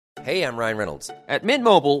Hey, I'm Ryan Reynolds. At Mint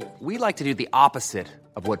Mobile, we like to do the opposite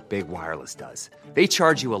of what Big Wireless does. They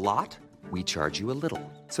charge you a lot, we charge you a little.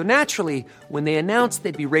 So naturally, when they announced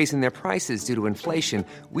they'd be raising their prices due to inflation,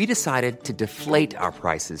 we decided to deflate our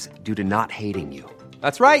prices due to not hating you.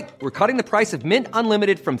 That's right. We're cutting the price of Mint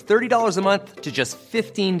Unlimited from $30 a month to just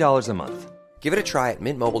 $15 a month. Give it a try at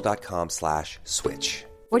mintmobile.com/switch.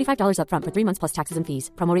 $45 up front for 3 months plus taxes and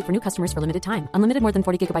fees. Promo rate for new customers for limited time. Unlimited more than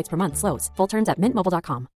 40 gigabytes per month slows. Full terms at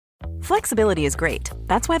mintmobile.com. Flexibility is great.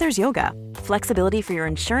 That's why there's yoga. Flexibility for your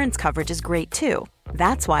insurance coverage is great too.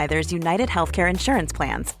 That's why there's United Healthcare Insurance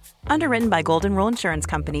Plans. Underwritten by Golden Rule Insurance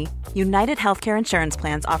Company, United Healthcare Insurance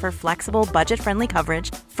Plans offer flexible, budget-friendly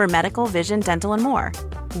coverage for medical, vision, dental, and more.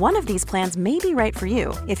 One of these plans may be right for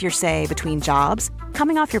you if you're, say, between jobs,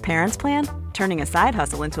 coming off your parents' plan, turning a side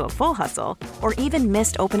hustle into a full hustle, or even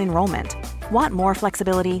missed open enrollment. Want more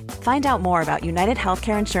flexibility? Find out more about United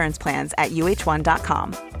Healthcare Insurance Plans at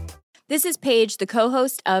uh1.com. This is Paige, the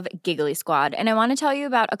co-host of Giggly Squad, and I want to tell you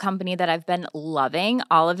about a company that I've been loving,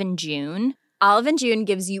 Olive & June. Olive & June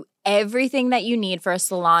gives you everything that you need for a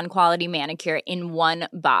salon-quality manicure in one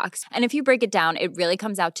box. And if you break it down, it really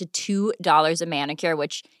comes out to $2 a manicure,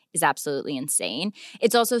 which is absolutely insane.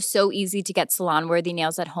 It's also so easy to get salon-worthy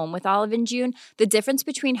nails at home with Olive & June. The difference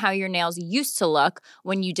between how your nails used to look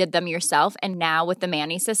when you did them yourself and now with the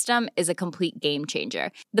Mani system is a complete game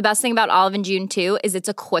changer. The best thing about Olive & June, too, is it's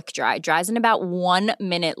a quick dry. Dries in about 1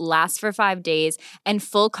 minute, lasts for 5 days, and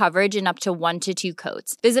full coverage in up to 1 to 2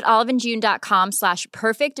 coats. Visit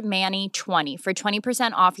oliveandjune.com/perfectmani20 for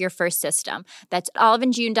 20% off your first system. That's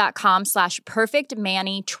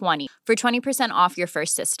oliveandjune.com/perfectmani20 for 20% off your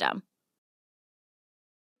first system.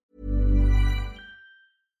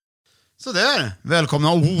 Så där,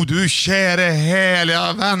 välkomna du kära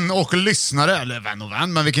härliga vän och lyssnare. Eller vän och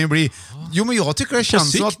vän, men vi kan ju bli... Jo, men jag tycker det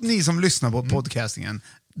känns så att ni som lyssnar på podcastingen,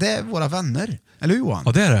 det är våra vänner. Eller hur, Johan?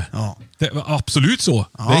 Ja, det är det. Ja. Det är absolut så.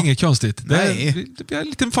 Ja. Det är inget konstigt. Det är en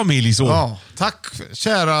liten familj så. Ja, tack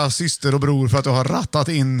kära syster och bror för att du har rattat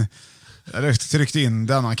in eller tryckt in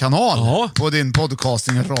denna kanal på din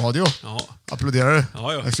podcasting-radio. Ja. Applåderar du?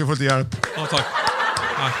 Ja. Jag ska få lite hjälp. Ja, tack.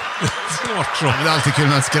 Snart så. Det är alltid kul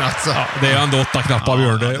med ett skratt. Så. Ja, det är ändå 8 knappar,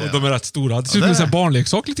 Björn. Det, och de är rätt stora. Det ser ut som en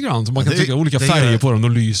barnleksak lite grann. Så man kan trycka olika färger på dem.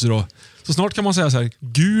 De lyser och... Så snart kan man säga så här,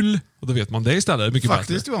 gul, och då vet man det istället. Det är mycket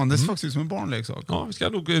faktiskt, Johan, det är faktiskt som en barnleksak. Ja, vi ska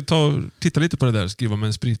nog titta lite på det där. Skriva med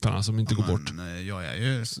en spritpenna som inte går bort. Jag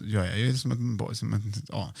är ju som en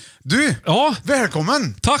ja. Du,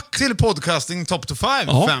 välkommen! Tack! Till podcasting Top to 5.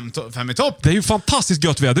 Ja. 5 i topp. Det är ju fantastiskt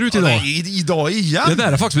gött väder ute idag. Idag igen. Det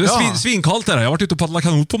där är faktiskt. Det är svinkallt där. Jag har varit ute och paddlat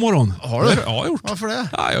kanot på morgonen. Har du? Ja, jag har gjort. Varför det?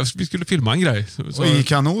 Ja, vi skulle filma en grej. Så, i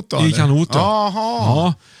kanot då? I kanot, ja. Jaha.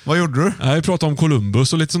 Ja. Vad gjorde du? Jag pratade om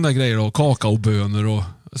Columbus och lite sådana grejer. Och kakaobönor och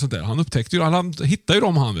sånt där. Han upptäckte ju, han hittade ju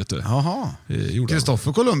dem, han, vet du. Jaha.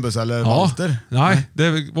 Kristoffer Columbus eller Walter? Nej,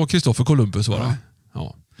 det var Kristoffer Columbus var det.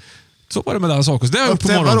 Ja. Så var det med den saken. Så det är på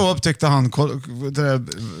morgonen. Vadå upptäckte han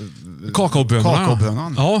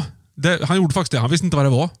kakaobönan? Ja, han gjorde faktiskt det. Han visste inte vad det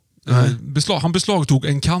var. Han beslagtog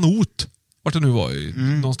en kanot. Vart det nu var,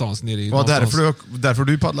 någonstans nere i... Ja, därför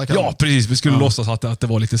du paddlar kanot? Ja, precis. Vi skulle låtsas att det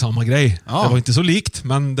var lite samma grej. Ja. Det var inte så likt,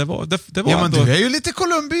 men det var ja, men ändå... du är ju lite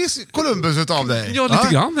Columbus utav dig. Ja, lite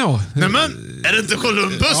grann, ja. Nej, men är det inte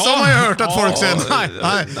Columbus som har jag hört att folk säger?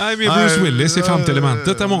 Nej, med Bruce Willis i Femte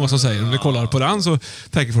elementet. Det är många som säger. Om ni kollar på den så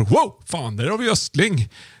tänker folk, wow, fan, där har vi Östling.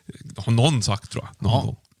 Har någon sagt, tror jag. Någon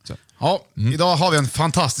gång. Ja, idag har vi en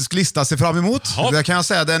fantastisk lista att se fram emot. Det kan jag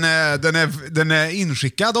säga, den är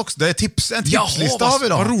inskickad också. Det är en tipslista har vi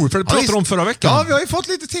idag. Vad roligt, för det pratade om förra veckan. Ja, vi har ju fått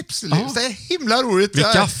lite tips. Det är himla roligt.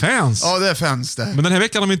 Vilka fans. Ja, det är fans det. Men den här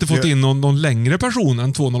veckan har vi inte fått in någon längre person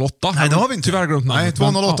än 208. Nej, det har vi inte. Tyvärr glömt namnet. Nej,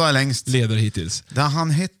 208 är längst. Leder hittills.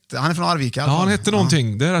 Han är från Arvika. Ja, han hette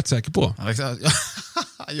någonting. Det är jag rätt säker på.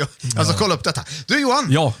 Jag ska kolla upp detta. Du,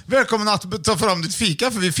 Johan, välkommen att ta fram ditt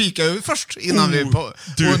fika, för vi fikar ju först innan vi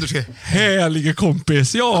du, härliga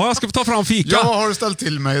kompis. Ja, jag ska ta fram fika. Ja, vad har du ställt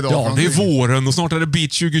till mig idag? Ja, det är våren och snart är det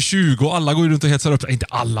Beach 2020 och alla går runt och hetsar upp. Inte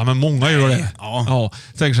alla, men många gör det. Ja.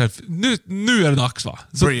 Tänker så här, nu är det dags, va?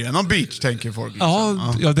 Så, blir det någon beach, tänker folk.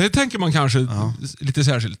 Ja, det tänker man kanske lite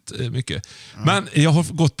särskilt mycket. Men jag har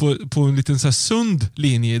gått på en liten så här sund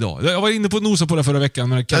linje idag. Jag var inne på nosa på det förra veckan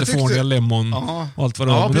med California Lemon och allt vad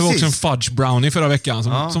det var. Men det var också en fudge brownie förra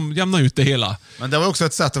veckan som jämnade ut det hela. Men det var också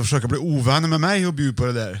ett sätt att försöka bli ovänner med mig och bjuda på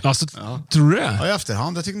det där. Alltså, tror du det? Ja, i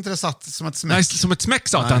efterhand. Jag tyckte inte det satt som ett smäck. Nej, som ett smäck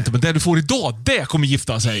satt det inte. Men det du får idag, det kommer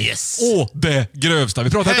gifta sig. Yes. Det grövsta. Vi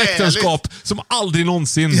pratar ett äktenskap som aldrig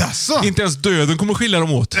någonsin, inte ens döden kommer skilja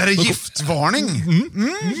dem åt. Är det giftvarning?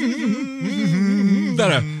 Där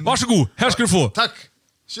är det. Varsågod, här ska du få. Tack.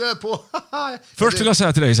 Kör på. Först vill jag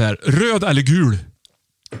säga till dig så här, röd eller gul?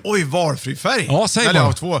 Oj, valfri färg. Ja, säg eller, bara.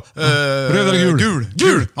 Ja, 2. Röd eller gul?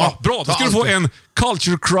 Gul. Ja, bra. Då ska du få en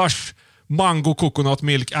Culture Crush Mango Coconut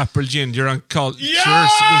Milk Apple Ginger and Cultures. Ja!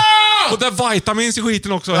 Och det är vitamins i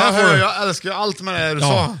skiten också. Här får du. Jag älskar allt med det du Ja.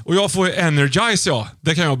 sa. Och jag får Energize, ja.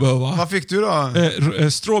 Det kan jag behöva. Vad fick du då?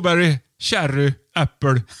 Strawberry, cherry,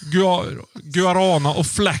 apple, guarana och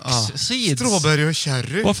flax seeds. Strawberry och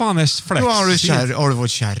cherry. Vad fan är flax Då har du seeds? cherry. Har du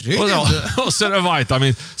fått cherry? Och så är det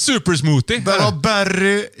vitamin. Super smoothie. Det var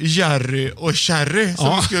berry, jerry och cherry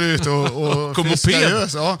som skulle ut och Kom fiska moped.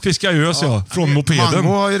 gös. Ja. Fiska gös, ja. Från mopeden.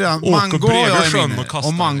 Mango har ju redan, Åker mango har bredvid jag i sjön minne. och kastar.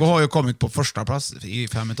 Och mango har ju kommit på första plats i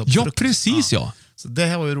 5 topp. Ja, precis ja. Så det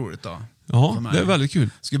här var ju roligt då. Ja, För mig. det är väldigt kul.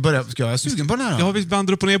 Ska jag vara sugen på den här då? Ja, vi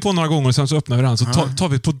vänder upp och ner på några gånger och sen så öppnar vi den. Så tar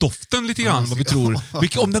vi på doften lite grann, vad vi tror.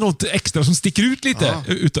 Om det är något extra som sticker ut lite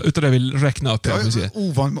utav det vi vill räkna upp. Jag Här, är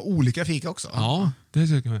ovan med olika fika också. ja, det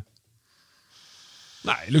tycker jag.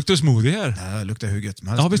 Nej, luktar smoothie här. Det luktar hur gött som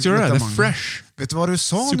helst. Ja, visst gör det. Det Luktar är mango. fresh. Vet du vad du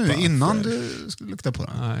sa Super nu innan fresh. du skulle lukta på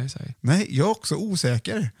den? Nej, säg. Nej, jag är också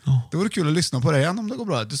osäker. Ja. Det vore kul att lyssna på det igen om det går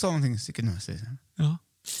bra. Du sa någonting. Ja.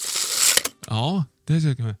 Ja, det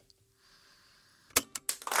tycker jag.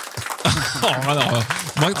 Ja.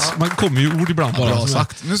 Man kommer ju ord ibland bara. Bra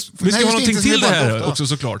sagt. Vi ska ha någonting inte till det bara här dofta. också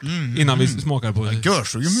såklart. Innan vi smakar på det.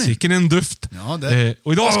 Görsugn med. Sicken en duft. Ja, det-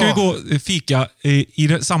 Och idag ska vi gå fika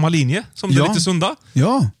i samma linje som det lite sunda.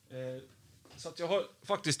 Ja, Så att jag har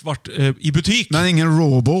faktiskt varit i butik. men ingen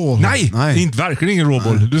råbål. Nej, det är inte, verkligen ingen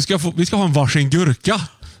råboll. Vi ska ha en varsin gurka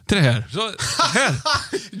till det här. Så, här.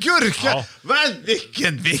 Gurka! Ja. Men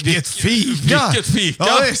vilket fika! Vilket fika!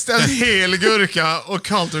 Ja visst, en hel gurka och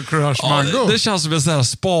Culture Crush mango. Ja, det känns som en sån här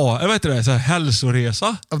spa, jag vet inte det, så här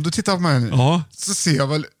hälsoresa. Om du tittar på mig nu Ja. så ser jag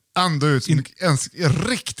väl ändå ut som en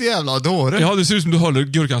riktig jävla dåre. Ja, det ser ut som du håller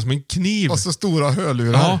gurkan som en kniv. Och så stora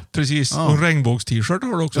hörlurar. Ja, precis. Och en regnbågs-t-shirt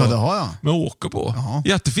har du också. Ja, det har jag. Med åker på. Ja.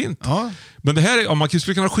 Jättefint. Ja. Men det här, man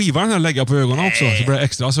skulle kunna skiva den här och lägga på ögonen också, så blir det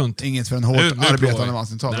extra sunt. Inget för en hårt Nu provar arbetande vi. man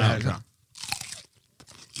som tar det Nej, här. okej.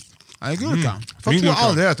 Nej, gurka. Fast Fin jag har gurka.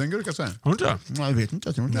 aldrig ätit en gurka så här. Har du inte det? Nej, jag vet inte.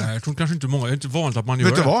 Jag tror inte. Nej, jag tror kanske inte många. Det är inte vanligt att man gör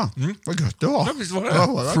Vet du det. vad? Mm. Vad gött det var. Ja, visst var det.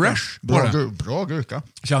 Ja, Fresh var det. Bra gurka.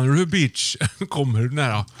 Känner du hur beach kommer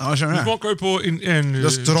nära? Ja, jag känner det. Du smakar ju på en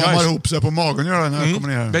Jag stramar Gais. ihop sig på magen gör det när jag kommer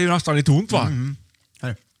ner Det är här. ju nästan lite ont va?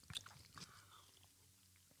 Här.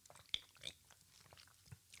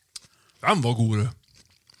 Den var god du.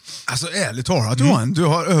 Alltså ärligt talat Johan, du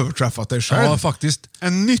har överträffat dig själv. Ja, faktiskt.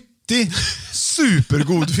 En nyttig,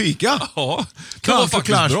 supergod fika. Ja, det var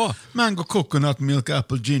faktiskt bra. Mango coconut milk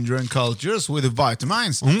apple ginger and cultures with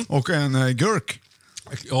vitamins. Och en gurk.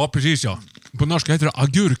 Ja, precis ja. På norska heter det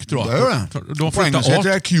agurk tror jag. Det gör det. De har På engelska flyttat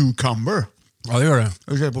heter art. det cucumber. Ja, det gör det.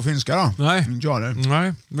 Hur säger det på finska då? Nej. Inte jag det.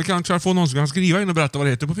 Nej, vi kan kanske få någon som kan skriva in och berätta vad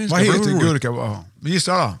det heter på finska. Vad för det heter var roligt. gurka? Vi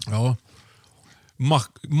gissar då. Ja.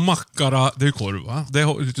 Mackara, det är korv va? Det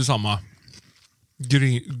är lite samma.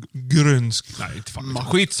 Grönsk... Nej, inte fan.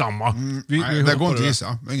 Skitsamma. Nej, vi det hoppar går inte över. att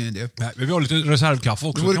gissa. Ingen idé. Nej, men vi har lite reservkaffe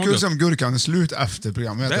också. Det vore Kan kul vi som gurkan är slut efter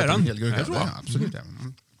programmet. Det är Jag äter en den. hel gurka. Jag tror Det är jag. absolut.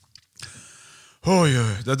 Oj,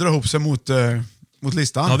 det drar ihop sig mot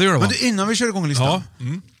listan. Ja, det gör det, Men va? du, innan vi kör igång listan. Ja.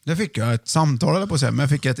 Där fick jag ett samtal, eller på att säga, men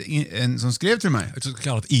jag fick en som skrev till mig. Ett så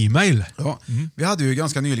kallat e-mail. Ja, vi hade ju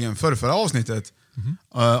ganska nyligen, förra avsnittet,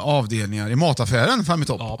 avdelningar i mataffären, 5 i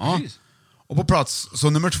topp. Ja, precis. Och på plats, så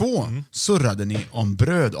nummer 2, surrade ni om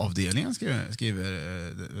brödavdelningen, skriver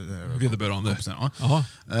Vederbörande. kompisen, ja. Jaha.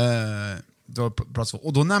 Då på plats 2.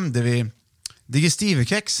 Och då nämnde vi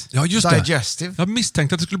digestivekex. Ja, just det. Digestive. Jag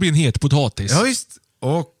misstänkte att det skulle bli en het potatis. Ja, visst.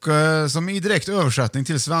 Och som i direkt översättning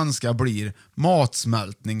till svenska blir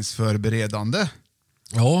matsmältningsförberedande.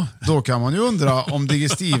 Ja. Då kan man ju undra om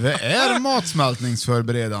digestive är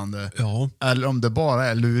matsmältningsförberedande. Ja. Eller om det bara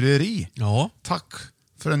är lureri. Ja. Tack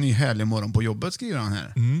för en ny härlig morgon på jobbet, skriver han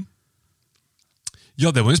här.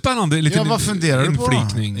 Ja, det var en spännande liten Ja, vad funderar du på då?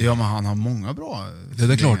 inflikning. Ja, men han har många bra Det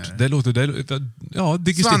är klart. funderingar. Det låter... Ja,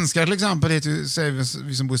 digestiv. Svenskar till exempel, säger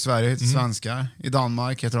vi som bor i Sverige, heter svenskar. I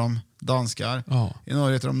Danmark heter de danskar. Ja. I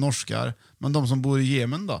Norge heter de norskar. Men de som bor i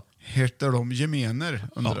Jemen då? Heter de jemener?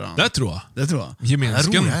 Undrar Ja, han. det tror jag. Det tror jag.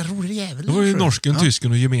 Gemensken. Rolig jävel. Det var ju norsken, Ja.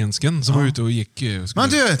 tysken och gemensken som var ute och gick... Men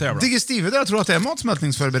du, tävla. digestivet där, jag tror att det är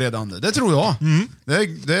matsmältningsförberedande. Det tror jag.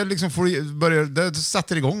 Det är liksom det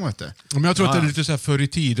sätter igång, vet du. Men jag tror att det är Ja. lite så här förr i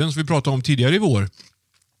tiden, som vi pratade om tidigare i vår.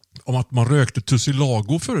 Om att man rökte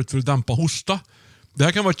tussilago förut för att dämpa hosta. Det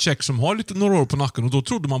här kan vara ett check som har lite några år på nacken och då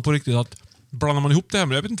trodde man på riktigt att blandar man ihop det här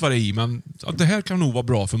med, jag vet inte vad det är i, men det här kan nog vara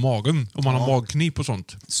bra för magen om man har magknip och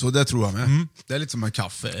sånt. Så det tror jag med. Det är lite som med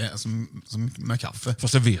kaffe. Som med kaffe.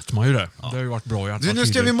 Fast det vet man ju det. Det har ju varit bra i alla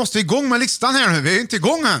Du, vi måste igång med listan här nu. Vi är inte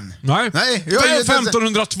igång än. Nej.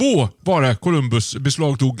 1502 var det Columbus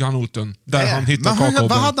beslagtog kanoten där han hittade kakaobön.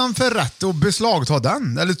 Vad hade han för rätt att beslagta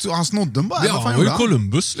den? Eller han snodde den bara? Ja, han var ju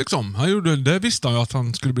Columbus liksom. Han gjorde, det visste han ju att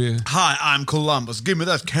han skulle bli... Hi, I'm Columbus. Give me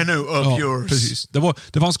that canoe of yours. Precis.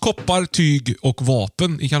 Det fanns koppar, tyg och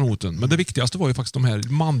vapen i kanoten. Men det viktigaste var ju faktiskt de här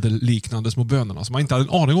mandelliknande små bönorna som man inte hade en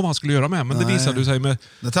aning om vad han skulle göra med. Men det visade sig med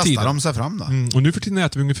det testade de sig fram då. Och nu för tiden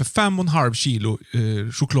äter vi ungefär 5,5 kilo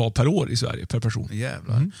choklad per år i Sverige, per person.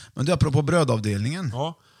 Jävlar. Men du, apropå brödavdelningen.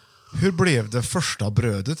 Ja. Hur blev det första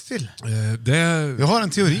brödet till? Jag har en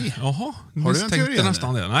teori. Jaha, har du en teori?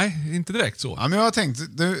 Nästan det. Nej, inte direkt så. Ja, men jag har tänkt,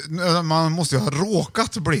 man måste ju ha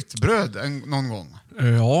råkat blitt bröd någon gång.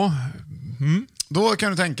 Ja. Då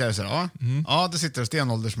kan du tänka dig så här, ja, det sitter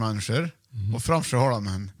stenåldersmänniskor och framför har de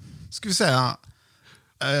en, ska vi säga,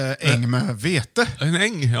 äng med vete. En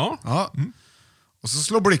äng, ja. Och så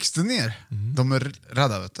slår blixten ner. De är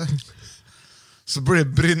rädda, vet du. Så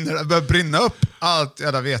börjar brinna upp allt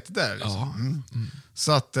jävla vete där. Liksom.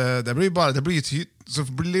 Så att det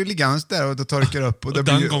blir liggande där och det torkar upp. Och det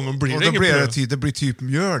blir typ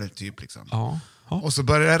mjöl, typ liksom. Ja. Och så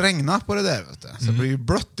börjar det regna på det där, vet du. Så det blir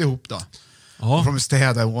blött ihop då. Och får de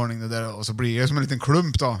städa i ordning det där. Och så blir det som en liten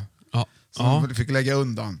klump då. Som de fick lägga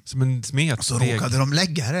undan. Som en smet. Och så råkade de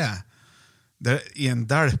lägga det där i en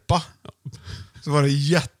dälpa. Så var det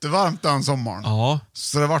jättevarmt den sommaren.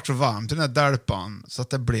 Så det var så varmt i den där dälpan så att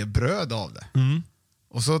det blev bröd av det.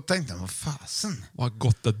 Och så tänkte jag, vad fasen? Vad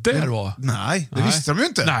gott det där var. Nej, det visste de ju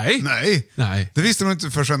inte. Nej. Det visste de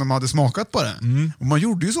inte förrän de hade smakat på det. Och man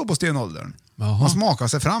gjorde ju så på stenåldern. Man smakade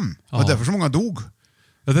sig fram. Det var därför så många dog.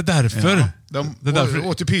 Ja, det är därför. De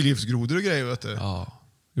åt ju pilgiftsgrodor och grejer, vet du. Ja,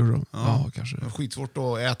 gjorde de? Ja, kanske. Det var skitsvårt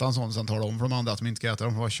att äta en sån, sen tala om för de andra att de inte ska äta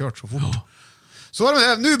dem, för de har kört så fort.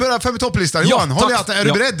 Så nu börjar Fem i topplistan. Johan, håll i att är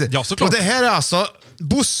du beredd? Ja, såklart. Och det här är alltså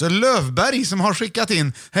Bosse Lövberg som har skickat in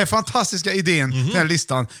den här fantastiska idén till den här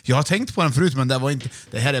listan. Jag har tänkt på den förut, men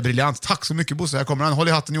det här är briljant. Tack så mycket, Bosse. Här kommer den. Håll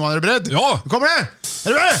i hatten, Johan. Är du beredd? Ja! Nu kommer det!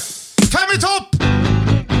 Är du beredd? Fem i topp!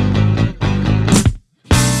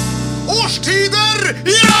 Årstider!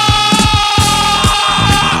 Ja!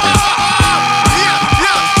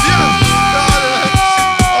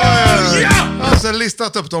 Jag har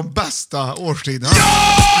listat upp de bästa årstiderna.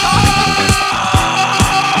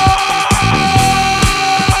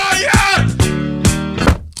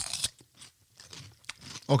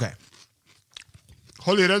 Okej.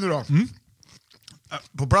 Håll i dig nu då.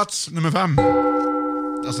 På plats nummer 5.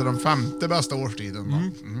 Alltså den 5:e bästa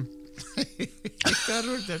årstiden. Det är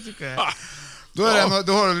roligt, jag tycker jag.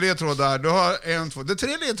 Då har du ledtråd där. Du har 1, 2. Det är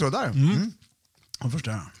 3 ledtrådar. Och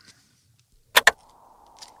första.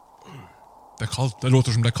 Det är kallt. Det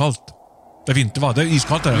låter som det är kallt. Det är vinter, va? Det är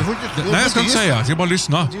iskallt där. Nej, jag ska inte säga. Jag ska bara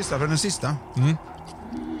lyssna. Gissa för den sista.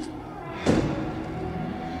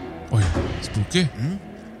 Oj, spooky.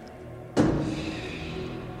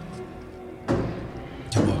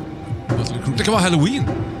 Det kan vara Halloween.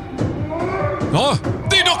 Ja,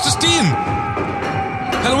 det är Dr. Steen!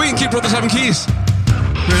 Halloween, Keeper of the Seven Keys.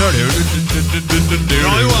 Nu hör du.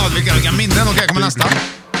 Bra Johan, vilka minnen. Okej, kommer nästa.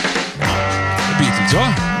 Beatles,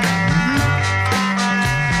 ja.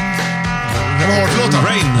 Vad har du låten?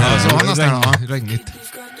 Rain. Alltså, regnigt.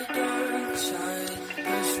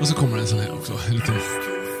 Och så kommer en sån här också. En liten...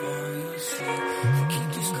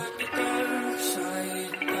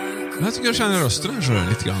 Jag tycker jag känner rösten här så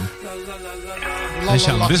lite grann. En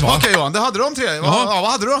kändis, va? Okej Johan, det hade de 3.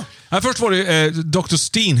 Vad hade du då? Ja, först var det Dr.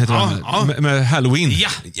 Steen heter han med Halloween. Ja,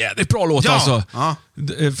 det är bra låt alltså.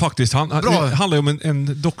 Faktiskt, han handlar ju om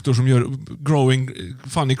en doktor som gör growing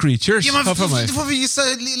funny creatures. Ja, men du får visa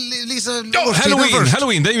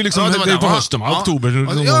Halloween, det är ju liksom det är på hösten, oktober.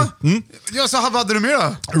 Ja, så vad hade du med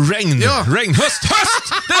då? Regn, höst!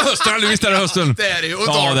 Det är hösten, visst är det hösten. Det är det ju, och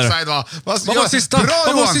Darkside va? Vad var sista?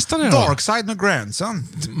 Vad var sista där då? Darkside med Grandson.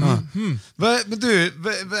 Men du,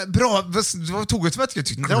 bra, vad tog ett vet jag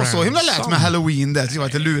tyckte. Det var så himla lätt med Halloween där. Det var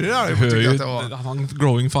lite lurigt där. Han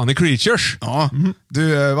growing funny creatures. Ja,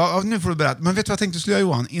 du, nu får du berätta. Men vet du vad jag tänkte skulle göra,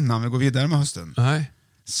 Johan, innan vi går vidare med hösten? Nej.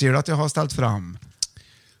 Ser du att jag har ställt fram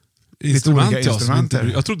instrument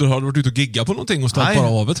här? Jag trodde du hade varit ute och gigga på någonting och ställt bara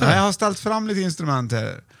av det här. Nej, jag har ställt fram lite instrument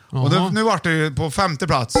här. Och nu vart det ju på 5:e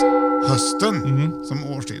plats hösten som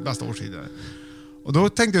årstid, bästa årstid. Och då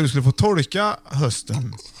tänkte jag att du skulle få tolka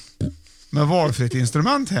hösten med valfritt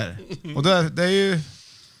instrument här. Och det är ju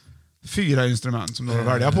 4 instrument som du har att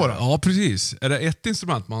välja på. Då. Ja, precis. Är det ett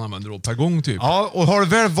instrument man använder då per gång typ? Ja, och har du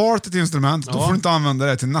väl valt ett instrument, då får du inte använda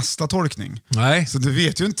det till nästa tolkning. Nej. Så du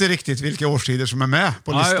vet ju inte riktigt vilka årstider som är med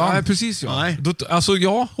på listan. Nej, precis ja. Nej.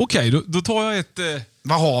 Okej, då tar jag ett...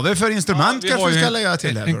 Vad har vi för instrument kanske vi ska lägga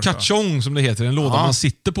till här? En kachong som det heter, en låda man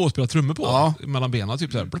sitter på och spelar trummor på. Ja. Mellan benen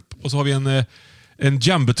typ så här. Och så har vi en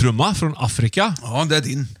djembetrumma från Afrika. Ja, det är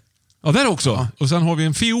din. Ja, där också. Ja. Och sen har vi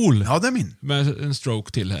en fiol. Ja, det är min. Med en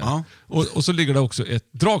stroke till här. Ja. Och så ligger det också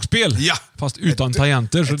ett dragspel. Ja. Fast utan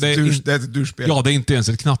tangenter. Så det är ett durspel. Ja, det är inte ens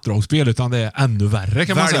ett knappdragspel utan det är ännu värre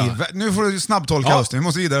kan man säga. Nu får du snabbtolka hösten. Vi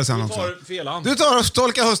måste vidare sen också. Du tar och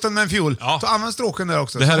tolka hösten med en fiol. Ja. Så använd stråken där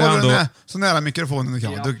också. Det här så är ändå... så nära mikrofonen du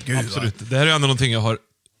kan. Ja, absolut. Det här är ändå någonting jag har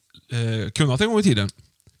kunnat en gång i tiden.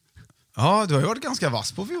 Ja, du har ju varit ganska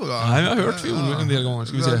vass på fiol. Nej, jag har hört fiol en del gånger.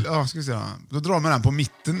 Ska vi se. Ja, ska vi se. Då drar man den på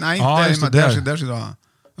mitten. Nej, ja, där ska jag.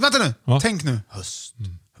 Vänta nu. Ja. Tänk nu. Höst.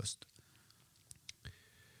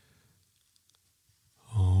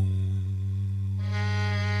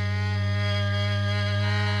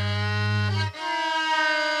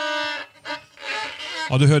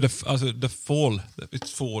 Ja, du hörde alltså the fall.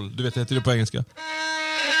 It's fall. Du vet, heter det på engelska.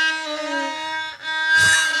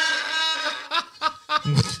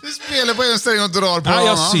 Du spelar på en sträng och drar på Nej,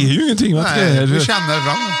 jag ser ju ingenting. Vad Nej, du känner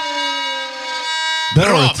fram.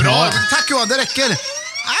 Bra. Tack Johan, det räcker.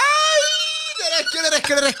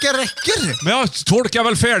 Det räcker. Men jag tolkar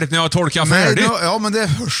väl färdigt när jag tolkar färdigt. Ja, men det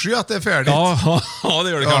hörs ju att det är färdigt. Ja, det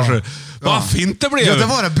gör det kanske. Vad fint det blev. Ja, det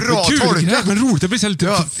var bra tolkat. Men roligt, det blir så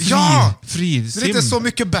lite frisim. Det är inte så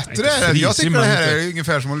mycket bättre. Jag tycker det här är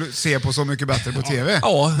ungefär som att se på Så mycket bättre på TV.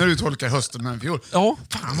 Ja. När du tolkar hösten med en fiol. Ja.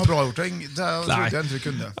 Fan vad bra gjort. Det trodde jag inte vi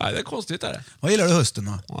kunde. Nej, det är konstigt är det. Vad gillar du hösten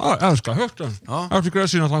då? Ja, jag älskar hösten. Ja. Jag tycker det är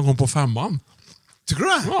synd att han kom på 5:an. Tycker du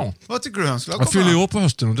det? Ja. Vad tycker du han skulle komma? Jag fyller ju år på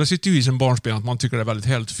hösten och det sitter ju i som barnsben att man tycker det är väldigt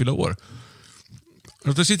härligt att fylla år.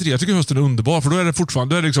 Jag tycker hösten är underbar för då är det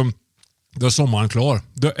fortfarande, då är sommaren klar.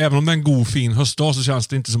 Även om det är en god fin höstdag så känns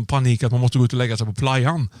det inte som panik att man måste gå ut och lägga sig på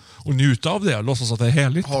playan och njuta av det och låtsas att det är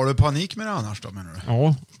härligt. Har du panik med det annars då menar du?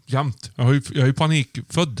 Ja, jämt. Jag är ju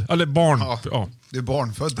panikfödd. Eller barn. Ja. Du är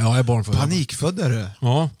barnfödd? Ja, jag är barnfödd. Panikfödd är du?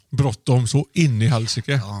 Ja, bråttom så in i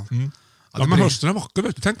helsike. Ja. Ja, men hösten är vacker,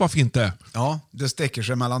 vet du. Tänk vad fint det är. Ja, det stäcker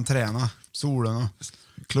sig mellan träna, solen och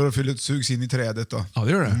klorofyllet sugs in i trädet då. Ja,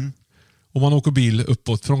 det gör det. Och man åker bil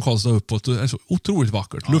uppåt, från Karlstad uppåt. Det är så otroligt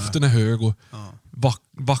vackert. Luften är hög och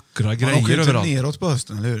vackra grejer överallt. Man åker inte neråt på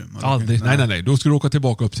hösten, eller hur? Aldrig. Nej. Då ska du åka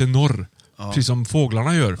tillbaka upp till norr. Ja. Precis som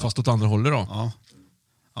fåglarna gör, fast åt andra hållet då.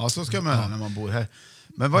 Ja, så ska man när man bor här.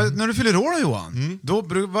 Men när du fyller år då, Johan, då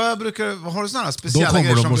vad har du sådana här speciella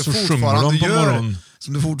grejer som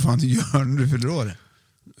du fortfarande gör när du fyller år?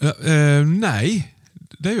 Nej,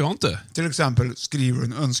 det gör jag inte. Till exempel skriver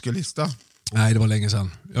en önskelista. Nej, det var länge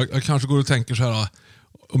sedan. Jag kanske går och tänker så här,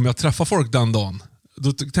 om jag träffar folk den dagen,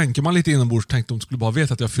 då tänker man lite inombords, tänkte de skulle bara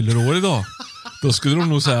veta att jag fyller år idag. Då skulle de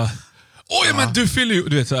nog säga, oj men du fyller ju,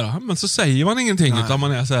 du vet så här, men så säger man ingenting utan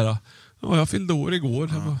man är så här, ja jag fyllde år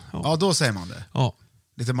igår. Ja, då säger man det. Ja.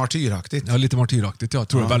 Lite martyraktigt. Ja, lite martyraktigt. Jag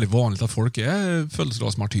tror det är väldigt vanligt att folk är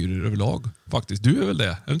födelsedagsmartyrer överlag. Faktiskt. Du är väl det?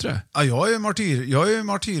 Är du inte det? Ja, jag är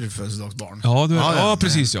martyrfödelsedagsbarn. Ja, ja,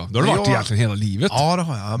 precis ja. Det har du varit egentligen hela livet. Ja, det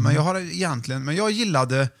har jag. Men jag har egentligen... Men jag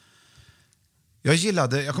gillade...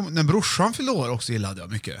 när brorsan fyllde år också gillade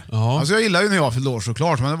jag mycket. Ja. Alltså jag gillar ju när jag fyllde år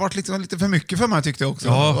såklart, men det har varit lite för mycket för mig tyckte jag också.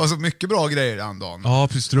 Ja. Alltså mycket bra grejer den dagen. Ja,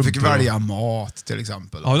 precis. Jag fick välja mat till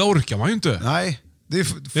exempel. Ja, det orkar man ju inte. Nej. Det är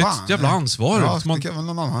ett jävla ansvar. Ja, det kan väl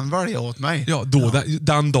någon annan välja åt mig. Ja,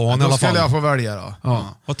 den dagen i alla fall. Då skulle jag få välja då.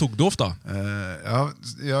 Ja. Vad tog du ofta?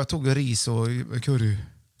 Jag tog ris och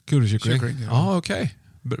currykyckling. Ja, okej.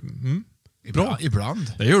 Bra.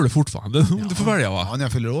 Ibland. Det gör du fortfarande. Du får välja va? Ja, när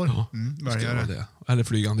jag fyller år. Ja. Välja det. Eller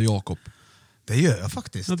Flygande Jakob. Det gör jag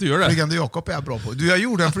faktiskt. Ja, du gör det. Flygande Jakob är jag bra på. Jag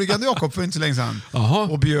gjorde en Flygande Jakob för inte så länge sedan. Aha.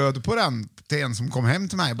 Och bjöd på den till en som kom hem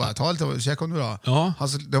till mig. Bara ta lite, käka om du då. Ja.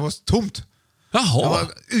 Alltså, det var tomt. Jaha.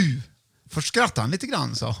 Först skrattade han lite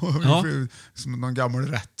grann så. Ja. Som någon gammal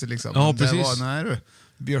rätt liksom. Ja, precis. Det var, nej du.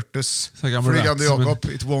 Björtes Flygande Jakob,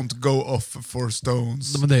 it won't go off for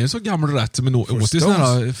stones. Men det är en så gammal rätt som åt i såna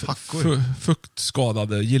här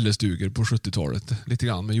fuktskadade gillestugor på 70-talet. Lite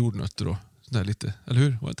grann med jordnötter och sådär lite. Eller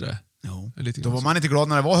hur? Var inte det? Jo. Då var man inte glad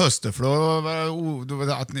när det var höst, för då var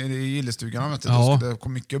det att i gillestugan det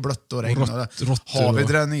kom mycket blött och regn. Havet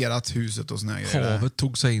dränerat huset och såna grejer. Havet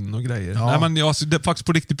tog sig in och grejer. Ja. Nej, men det är faktiskt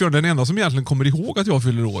på riktigt, Björn, den enda som egentligen kommer ihåg att jag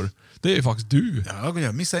fyller år, det är faktiskt du. Ja,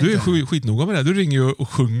 jag missar du inte. är skitnoga med det. Du ringer ju och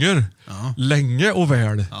sjunger länge och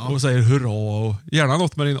väl och säger hurra och gärna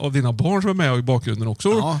något med av dina barn som är med i bakgrunden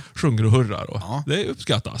också sjunger och hurrar. Och det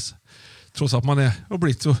uppskattas. Trots att man har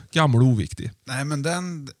blivit så gammal och oviktig. Nej, men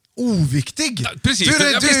den... Oviktig? Ja, precis,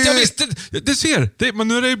 jag visste. Det ser. Men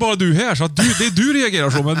nu är det ju bara du här, så att det är du reagerar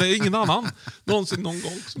så, men det är ingen annan någonsin någon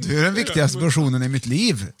gång. Du är den viktigaste personen i mitt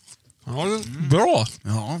liv. Ja, bra.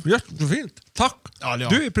 Ja. Jättefint. Tack. Ja. Du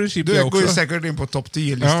är i princip du det också. går ju säkert in på topp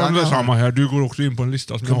 10-listan. Ja, det är samma här. Du går också in på en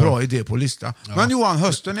lista som jag har. Bra idé på lista. Ja. Men Johan,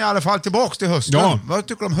 hösten är i alla fall tillbaks till hösten. Ja. Vad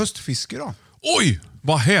tycker du om höstfiske då? Oj,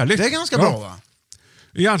 vad härligt. Det är ganska bra, va?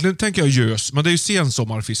 Egentligen tänker jag gös, men det är ju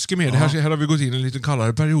sensommarfiske med. Det här har vi gått in i en lite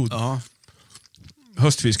kallare period. Ja.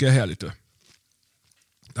 Höstfiske är härligt.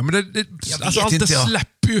 Ja, men allt det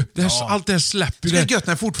släpper ju. Allt det släpper ju. Det är gött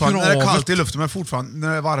när det är kallt i luften, men fortfarande när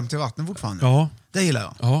det är varmt i vattnet fortfarande. Ja. Det gillar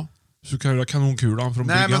jag. Ja. Så kan jag göra kanonkulan från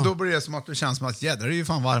bryggan. Nej, men då blir det som att det känns som att jädrar är ju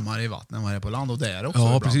fan varmare i vattnet än vad det är på land, och det är också. Ja,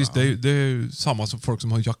 ibland, precis. Det är ju samma som folk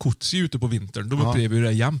som har jacuzzi ute på vintern. De upplever ju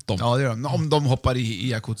det jämt om. Ja, det gör de. Om de hoppar i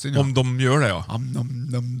jacuzzin. Om de gör det, ja.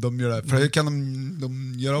 De gör det. För det kan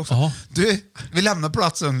de göra också. Aha. Du, vi lämnar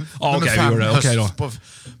platsen okej, vi gör det. Okej då.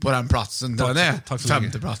 På den platsen där den är. Tack så länge.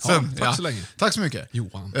 Femte platsen. Ja, tack så länge. Tack så mycket.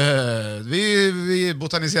 Johan. Vi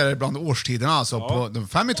botaniserar bland årstiderna. Alltså på de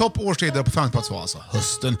 5 i topp årstider på femte plats var alltså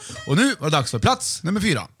hösten. Och nu var det dags för plats nummer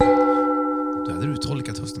 4. Då hade du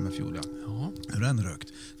tolkat hösten med fjol, ja. Hur den rökt.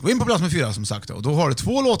 Gå in på plats nummer 4 som sagt. Och då har du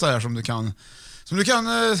 2 låtar här som du kan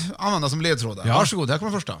använda som ledtrådar. Ja. Varsågod, här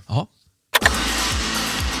kommer första. Ja.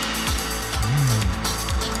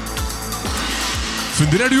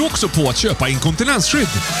 Funderar du också på att köpa inkontinensskydd?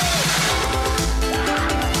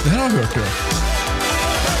 Det här har jag hört.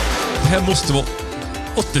 Det här måste vara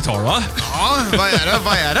 80-tal, va? Ja,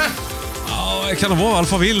 vad är det? Ja, kan det vara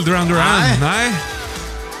Alphaville, Duran Duran? Nej.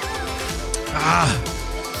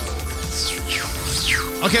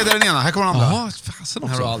 Okej, det är den ena. Här kommer den andra. Jaha, fasen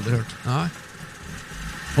också. Har du aldrig hört. Nej.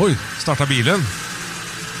 Oj, starta bilen.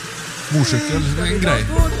 Motorcykel, en grej.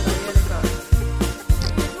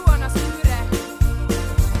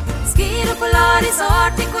 Polaris,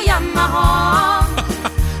 Arctic och Yamaha.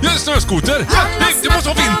 Ja, snöskoter! Ja, det måste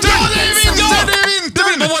vara vinter! Ja, det är vinter! Det är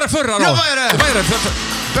vinter! Vad var det förra då? Ja, vad är det? För?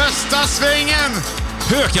 Bästa svängen!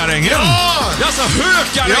 Hökarängen! Ja! Alltså,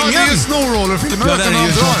 Hökarängen! Ja, det är ju snowroller-filmen. Ja, det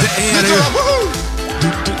är ju...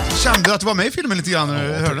 Kände du att du var med i filmen lite grann när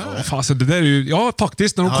du hörde det? Fasen, det där är ju... Ja,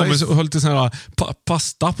 faktiskt, när de kommer och höll lite sån här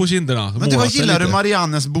pasta på kinderna. Men vad gillar du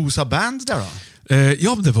Mariannes Bosa Band där då?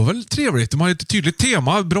 Ja, det var väl trevligt. De har ett tydligt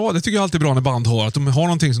tema. Bra, det tycker jag alltid är bra när band har. Att de har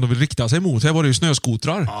någonting som de vill rikta sig mot. Här var det ju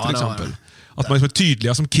snöskotrar, till exempel. Att man är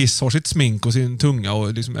tydliga, som Kiss har sitt smink och sin tunga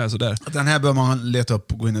och liksom är sådär. Den här bör man leta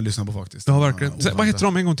upp och gå in och lyssna på faktiskt. Ja, verkligen. Vad heter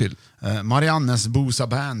de en gång till? Mariannes Bosa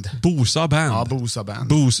Band. Bosa Band? Ja, Bosa Band.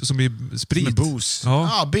 Bos som i sprit? Som i bos.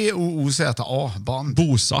 Ja, B-O-O-Z-A, band.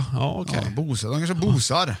 Bosa, ja okej. Ja, Bosa, de kanske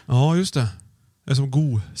bosar. Ja, just det. Det är som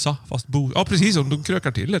gosa, fast ja precis, de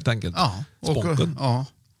krökar till helt enkelt. Ja. Sponken. Ja.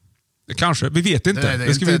 Kanske, vi vet inte.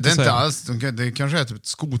 Det ska vi inte säga. Inte alls. Det kanske är ett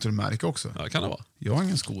skotermärke också. Ja, kan det vara. Jag har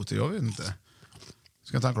ingen skoter, jag vet inte.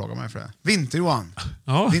 Ska inte anklaga mig för det. Vinter, Johan.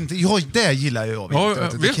 Ja. Vinter, ja, det gillar jag.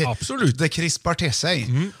 Vinter. Ja, absolut. Det krispar till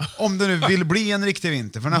sig. Om det nu vill bli en riktig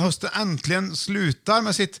vinter. För när hösten äntligen slutar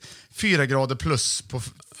med sitt 4 grader plus på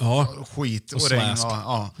skit och regn.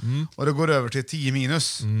 Och det går över till 10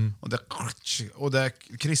 minus. Och det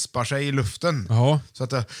krispar sig i luften. Så att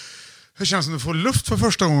det känns som att du får luft för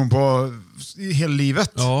första gången i hela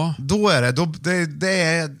livet. Ja. Då är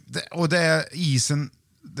det är isen.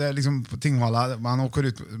 Det är liksom på Tingvalla, man åker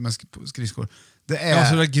ut med skridskor. Det är... Ja,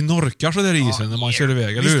 så det gnorkar så där i isen när man kör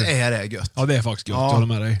iväg, eller hur? Visst är det gött. Ja, det är faktiskt gött, jag håller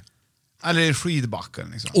med dig. Eller i skidbacken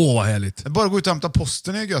liksom. Vad härligt. Bara gå ut och hämta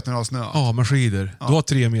posten är gött när det har snö. Ja, med skidor. Du har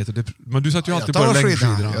 3 meter. Men du satt ju alltid på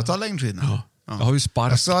längdskidorna. Jag tar längdskidorna. Ja. Jag har ju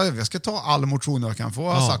spark. Jag ska ta all motion jag kan få,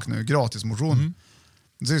 har sagt nu. Gratis motion.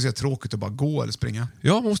 Det är så tråkigt att bara gå eller springa.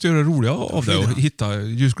 Ja, man måste göra det roliga av det och hitta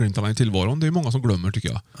ljusglimtarna i tillvaron. Det är många som glömmer, tycker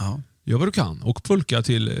jag. Ja. Gör vad du kan och pulka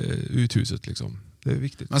till uthuset liksom. Det är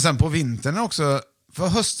viktigt. Men sen på vintern också, för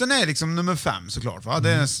hösten är liksom nummer 5 såklart, va?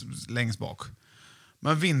 Det är längst bak.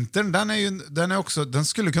 Men vintern, den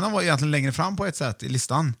skulle kunna vara egentligen längre fram på ett sätt i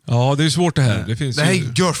listan. Ja, det är svårt det här. Det här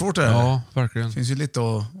är görsvårt det här. Ja, verkligen. Det finns ju lite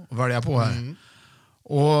att välja på här.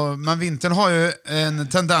 Men vintern har ju en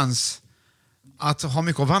tendens att ha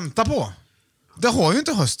mycket att vänta på. Det har ju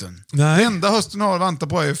inte hösten. Nej. Det enda hösten har att vänta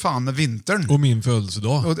på är ju fan vintern. Och min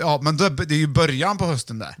födelsedag. Ja, men det är ju början på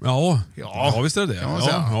hösten där. Ja, visst är det.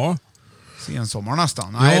 Ja. Sensommar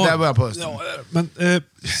nästan. Nej, det är början på hösten. Ja, men,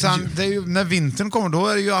 sen, det är ju, när vintern kommer, då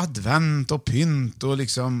är det ju advent och pynt och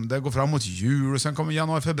liksom, det går fram mot jul och sen kommer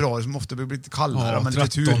januari, februari som ofta blir lite kallare. Ja, men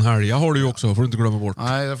 13 helger har du ju också, får du inte glömma bort.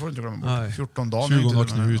 Nej, det får du inte glömma bort. Nej. 14 dagar.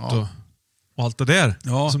 20 Knut och allt det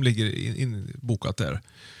där som ligger inbokat där.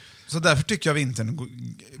 Så därför tycker jag vintern går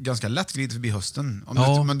ganska lätt glider förbi hösten.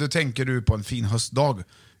 Men du tänker du på en fin höstdag.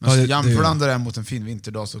 Men så jämför den där mot en fin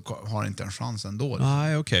vinterdag så har inte en chans ändå.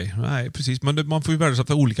 Nej, okej. Nej, precis. Men man får ju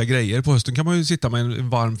värdesätta olika grejer. På hösten kan man ju sitta med en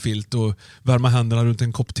varm filt och värma händerna runt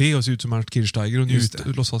en kopp te och se ut som Ernst Kirchsteiger och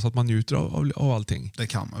låtsas att man njuter av allting. Det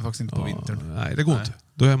kan man faktiskt inte på vintern. Nej, det går inte.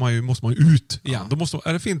 Då måste man ju ut igen.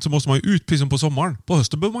 Är det fint så måste man ju ut precis som på sommaren. På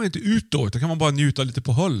hösten behöver man inte ut då, utan kan man bara njuta lite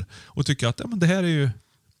på höll och tycka att men det här är ju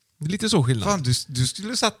lite så skillnad. Fan, du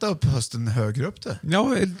skulle sätta upp hösten högre upp det.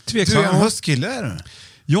 Ja, tveksam. Du är en höstkille, är du?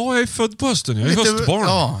 Ja, jag är född på hösten. Jag är höstbarn.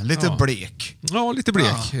 Ja, lite blek. Ja, lite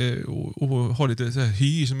blek. Och har lite så här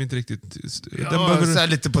hy som inte riktigt... Så här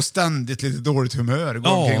lite på ständigt lite dåligt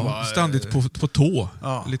humör. Ständigt på tå.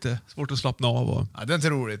 Ja. Lite svårt att slappna av. Ja, det är inte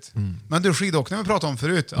roligt. Men du, skidåkningen vi pratade om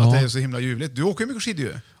förut, att det är så himla ljuvligt. Du åker ju mycket skidor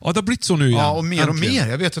ju. Ja, det har blivit så nu igen. Ja, och mer och mer.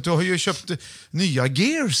 Jag vet att du har ju köpt nya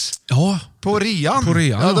gears. Ja. På Rian.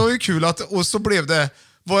 Ja, det var ju kul att... Och så blev det...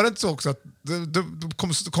 Var det inte så också att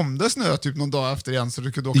kom det snö typ någon dag efter igen så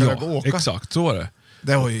du kunde åka och åka? Exakt, så var det.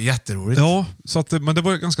 Det var ju jätteroligt. Ja, men det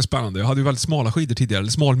var ganska spännande. Jag hade ju väldigt smala skidor tidigare,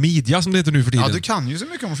 eller smal midja som det heter nu för tiden. Ja, du kan ju så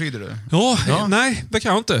mycket om skidor du. Ja. Nej, det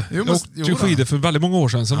kan jag inte. Jag åkte skidor för väldigt många år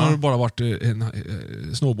sedan. Sen har det bara varit en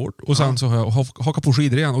snowboard. Och sen så har jag hakat på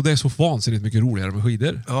skidor igen. Och det är så vansinnigt mycket roligare med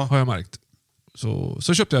skidor, har jag märkt.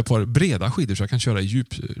 Så köpte jag ett par breda skidor så jag kan köra i djup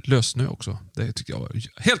lössnö också. Det tycker jag var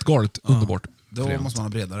helt galet underbart. Då måste man ha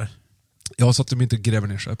bredare. Ja, så att de inte gräver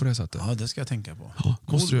ner sig på det sättet. Ja, det ska jag tänka på. Ja,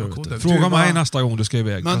 fråga mig nästa gång du ska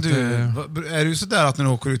iväg. Men är du sådär att när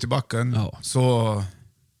du åker ut i backen så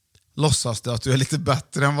låtsas det att du är lite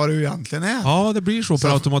bättre än vad du egentligen är? Ja, det blir så per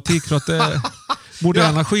automatik för att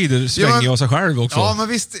moderna skidor svänger av sig själv också. Ja, men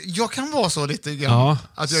visst, jag kan vara så lite grann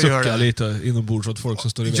att jag gör det. Lite inombords åt folk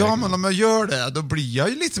som står i vägen. Ja, men om jag gör det, då blir jag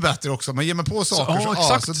ju lite bättre också. Man ger mig på saker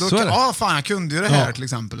exakt, så är det. Fan, jag kunde ju det här till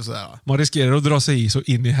exempel. Och sådär. Man riskerar att dra sig i så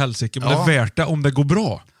in i helsike, men det är värt det om det går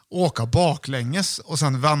bra. Åka baklänges och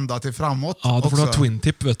sen vända till framåt. Ja, då får du ha twin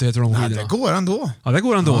tip, vet du, heter de skidorna. Det går ändå. Ja, det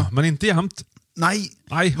går ändå, men inte jämt. Nej,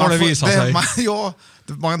 har det visat sig.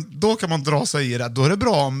 Då kan man dra sig i det. Då är det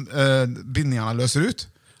bra om bindningarna löser ut.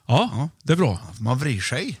 Ja, det är bra. Man vrir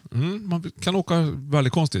sig. Man kan åka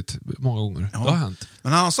väldigt konstigt många gånger. Det har hänt.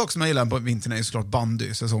 Men en annan sak som jag gillar på vintern är ju såklart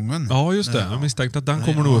bandy-säsongen. Ja, just det. Jag misstänkte att den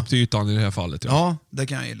kommer nog upp till ytan i det här fallet. Ja, det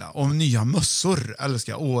kan jag gilla. Och nya mössor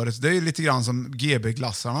älskar jag. Året. Det är ju lite grann som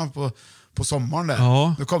GB-glassarna på sommaren där.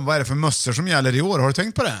 Ja. Vad är det för mössor som gäller i år? Har du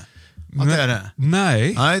tänkt på det? Att det är det?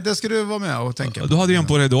 Nej. Nej, det ska du vara med och tänka på. Du hade ju en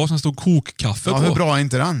på det idag som stod kokkaffe på. Ja, hur bra är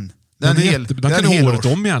inte den? Den kan året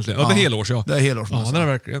om egentligen. Ja, det är helårs, ja. Det är helårs. Ja, det är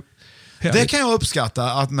verkligen. Det kan jag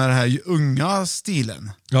uppskatta, att med den här unga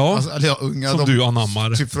stilen. Ja, unga, som du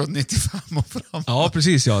anammar. Typ från 95 och framåt. Ja,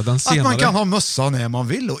 precis. Ja, den senare. Att man kan ha mössa när man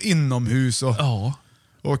vill och inomhus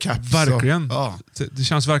och caps. Verkligen. Det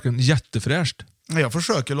känns verkligen jättefräscht. Jag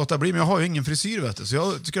försöker låta bli, men jag har ju ingen frisyr, vet du, så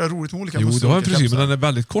jag tycker det är roligt med olika mössor. Jo, du har en frisyr, men den är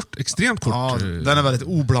väldigt kort, extremt kort. Ja, den är väldigt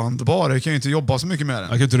oblandbar, jag kan ju inte jobba så mycket med den.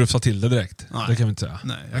 Jag kan inte rufsa till det direkt. Nej. Det kan vi inte säga.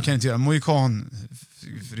 Nej, jag kan inte göra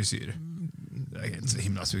mohikan-frisyr. Jag är inte så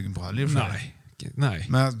himla sugen på heller. Nej.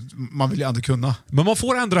 Men man vill ju ändå kunna. Men man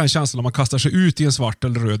får ändå en känsla när man kastar sig ut i en svart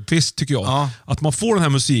eller röd pist, tycker jag. Ja. Att man får den här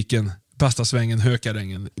musiken, bästa svängen,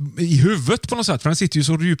 hökarängen, i huvudet på något sätt. För den sitter ju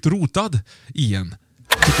så djupt rotad i en.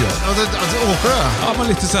 Tycker jag. Åker det? Ja, men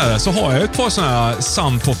lite så här. Så har jag ett par såna här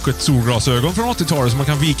Sunpocket solglasögon från 80-talet som man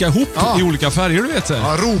kan vika ihop i olika färger, du vet. Så här.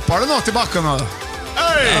 Ja, ropar det något i backen då?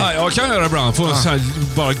 Ja, jag kan göra det ibland. Få så här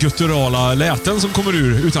bara gutturala läten som kommer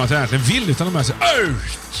ur utan att jag egentligen vill, utan de är så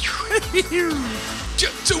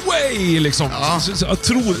get away liksom. Så jag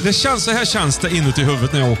tror, så här känns det inuti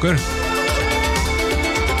huvudet när jag åker.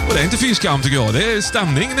 Och det är inte fyskam, tycker jag. Det är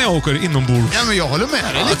stämning när jag åker inombords. Ja, men jag håller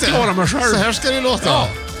med dig lite. Jag klarar mig själv. Så här ska det låta. Ja.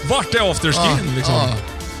 Vart är afterskin liksom?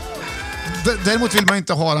 Däremot vill man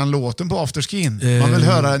inte ha den låten på afterskin. Man vill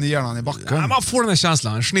höra den i hjärnan i backen. Ja, man får den här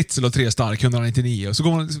känslan. Schnitzel och 3 stark, 199. Och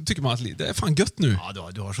så tycker man att det är fan gött nu. Ja,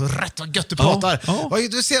 du har så rätt vad gött du pratar.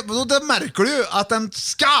 Du ser, då märker du att den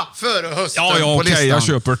ska före hösten på listan. Jag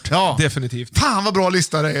köper det. Ja. Definitivt. Fan vad bra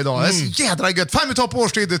lista det är idag. Det är så jädra gött. 5 i topp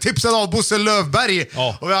årstid, tipsad av Bosse Lövberg.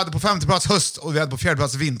 Ja. Och vi hade på 5:e plats höst och vi hade på 4:e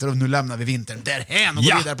plats vinter. Och nu lämnar vi vintern därhän och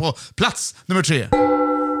går vidare på plats nummer 3.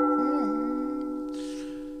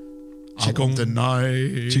 I want the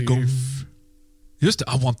knife. Just det,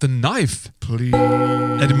 I want the knife. Please.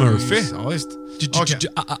 Eddie Murphy. Ja, just.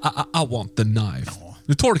 I want the knife.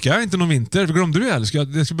 Nu tolkar jag inte någon vinter. Glömde du det?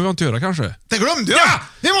 Det ska behöva inte göra kanske. Det glömde jag! Ja!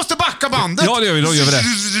 Vi måste backa bandet! Ja, det gör vi. Då gör vi det.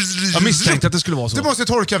 Jag misstänkte att det skulle vara så. Du måste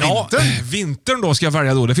tolka vintern. Ja, vintern då ska jag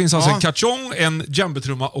välja då. Det finns alltså en kachong, en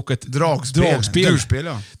djembetrumma och ett dragspel. Durspel,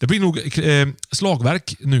 ja. Det blir nog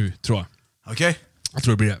slagverk nu, tror jag. Okej. Jag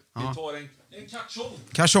tror det blir det. Vi tar en kachong.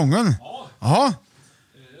 Kachongen? Ja.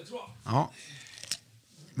 Det tror jag. Ja.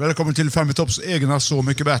 Välkommen till Fem i topps egna Så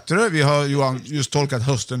mycket bättre. Vi har Johan just tolkat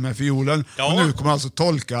hösten med fiolen. Ja. Och nu kommer alltså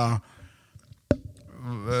tolka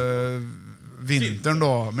vintern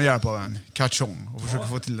då med hjälp av en kachong. Och försöka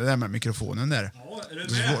få till det där med mikrofonen där. Ja, är det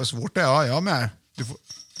är svårt det, ja. Jag är med. Du får...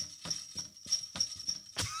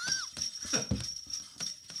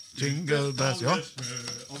 Jingle bells, ja.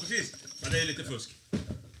 Ja, precis. Men det är lite fusk.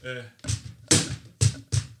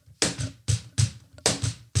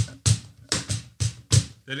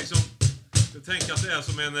 Det är liksom... Jag tänker att det är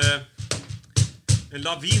som en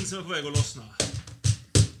lavin som är på väg att lossna.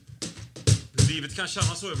 Livet kan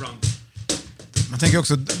kännas så ibland. Man tänker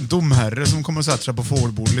också domherre som kommer att sätta sig på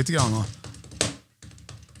fågelbordet lite grann.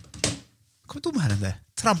 Kommer domherren där?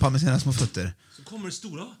 Trampar med sina små fötter. Så kommer det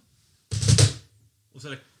stora. Och så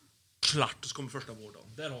är det klart och så kommer första vården.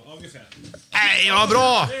 Där har jag ungefär. Nej, vad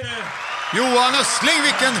bra! Johan Östling,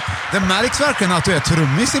 det märks verkligen att du är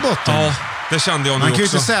trummis i botten. Ja, det kände jag nu också. Man kan ju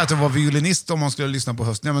inte säga att du var violinist om man skulle lyssna på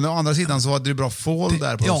hösten. Men å andra sidan så var det bra fål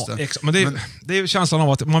där på hösten. Ja, men det är känslan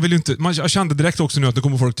av att man vill inte... Jag kände direkt också nu att det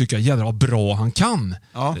kommer folk tycka jädra vad bra han kan.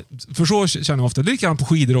 Ja. För så känner jag ofta. Det är likadant på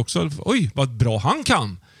skidor också. Oj, vad bra han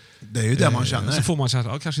kan. Det är ju det man känner. Så får man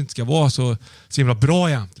känna att kanske inte ska vara så himla bra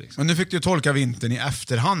jämt. Liksom. Men nu fick du tolka vintern i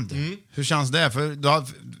efterhand. Hur känns det? För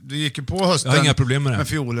du gick ju på hösten jag har inga problem med det. Med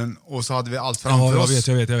fiolen och så hade vi allt framför oss.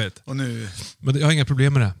 Jag vet. Och nu... Men jag har inga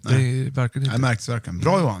problem med det. Nej. Det är verkligen inte. Det märks verkligen.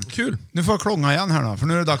 Bra Johan. Kul. Nu får jag klånga igen här då. För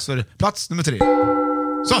nu är det dags för plats nummer 3.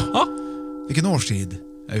 Så! Ja. Vilken årstid är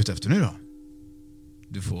jag ute efter nu då?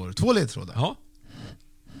 Du får 2 ledtrådar. Ja.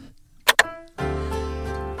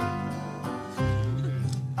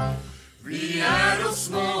 Vi är då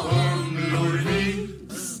små humlor vi.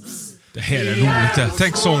 Det här är roligt det.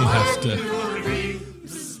 Tänk sånghäfte.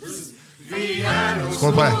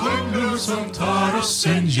 Skål på det. Humlor som tar oss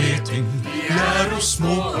en geting. Vi är då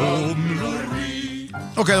små humlor vi.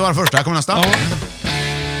 Okej, det var den första. Här kommer nästa.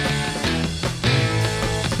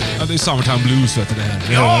 Ja, det är Summertime Blues vet du det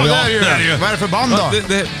här. Ja, det är ju. Vad är det för band då?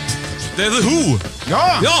 Det är The Who.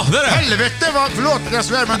 Ja, det är det. Helvete, förlåt, jag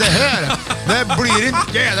svär, men det här, det blir inte...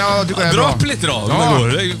 Jag tycker det är Dra bra. upp lite då. Ja.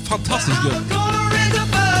 Det är fantastiskt gött.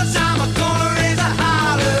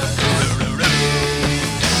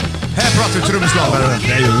 Här pratar vi trumslagare.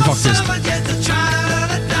 Det gör vi faktiskt.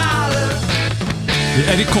 Det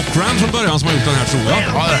är Eddie Cochran från början som har gjort den här, tror jag.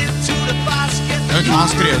 Ja, det. Jag vet inte, han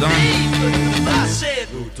skrev den.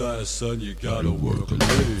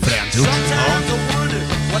 Fränt gjort.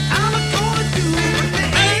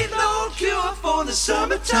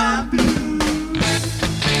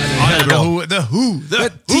 Ja, det är bra. The Who.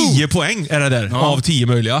 10 poäng är det där, av 10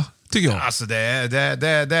 möjliga, tycker jag. Alltså, vad är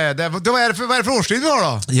det för årstid vi har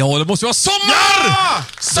då? Ja, det måste vara sommar! Ja!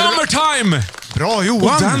 Summertime! Bra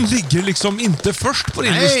Johan! Och den ligger liksom inte först på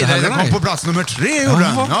din lista Nej, heller. den kom på plats nummer 3, gjorde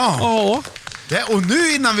den. Ja. Och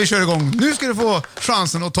nu innan vi kör igång, nu ska du få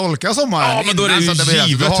chansen att tolka sommaren. Ja, men då är det ju Innan,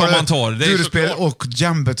 givet du har vad man tar. Det är durspel såklart. och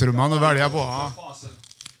djembetrumman att välja på. Ja.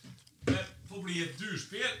 Det får bli ett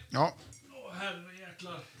durspel. Ja.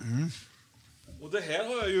 Herrejäklar. Och det här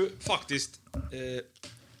har jag ju faktiskt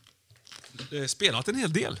spelat en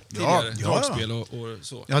hel del tidigare. Dragspel och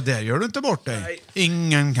så. Ja, där gör du inte bort dig. Nej.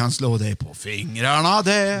 Ingen kan slå dig på fingrarna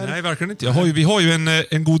där. Nej, verkligen inte. Vi har ju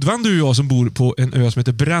en god vän, du och jag, som bor på en ö som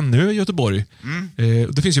heter Brännö i Göteborg.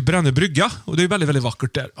 Det finns ju Brännö brygga och det är väldigt, väldigt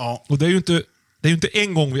vackert där. Ja. Och det är ju inte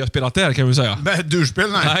en gång vi har spelat där, kan vi säga. Med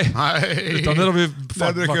durspel, nej. Utan där har vi...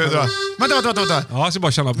 Där brukar vi dra. Vänta. Ja, jag ska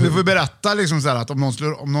bara känna på... Du får berätta liksom så här att om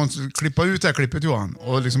någon skulle klippa ut det här klippet, Johan,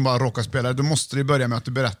 och liksom bara råka spela, då måste du börja med att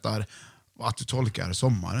du berättar att du tolkar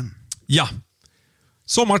sommaren. Ja.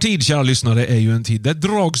 Sommartid, kära lyssnare, är ju en tid där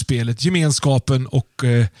dragspelet, gemenskapen och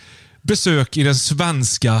besök i den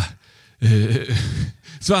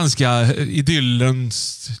svenska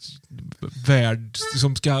idyllens värld.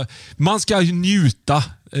 Man ska njuta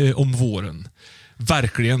om våren.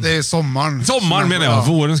 Verkligen. Det är sommaren. Sommaren menar jag.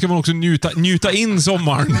 Våren ska man också njuta in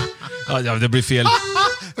sommaren. Ja, det blir fel.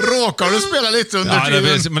 Råkar du spela lite under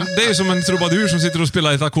tiden? Men det är som en trubadur som sitter och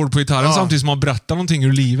spelar ett ackord på gitarren samtidigt som man berättar någonting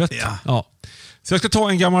ur livet. Ja. Så jag ska ta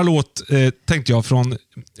en gammal låt, tänkte jag, från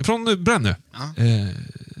Brännö.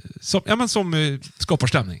 Som skapar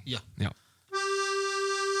stämning. Ja.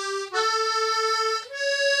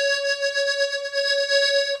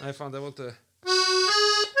 Nej, fan, det var inte...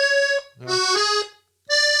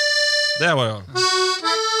 Där var jag.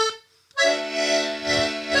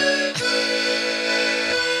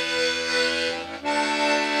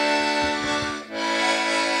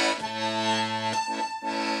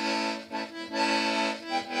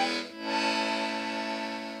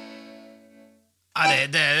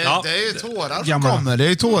 Det är ju tårar som Gamla. kommer. Det är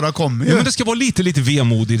ju tårar kommer ju. Ja, men det ska vara lite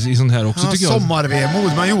vemodigt i sånt här också, tycker jag.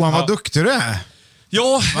 Sommarvemod. Men Johan, vad duktig du är.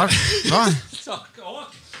 Ja. Va? Tack. Ja.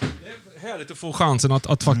 Det är härligt att få chansen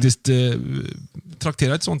att faktiskt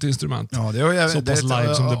traktera ett sånt instrument. Ja, det är så pass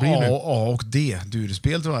live som det blir nu. A och D.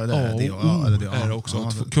 Durspel tror jag det är. Är det också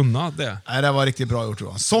att få kunna det. Nej, det var riktigt bra gjort.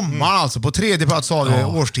 Sommar alltså. På tredje plats har vi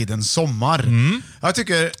årstiden sommar. Jag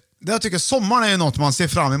tycker sommaren är ju något man ser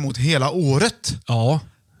fram emot hela året. Ja.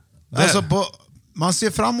 Alltså man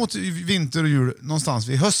ser fram emot vinter och jul någonstans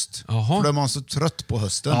vid höst. Jaha. För då är man så trött på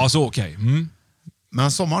hösten. Ja, så okej.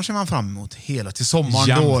 Men sommaren ser man fram emot hela till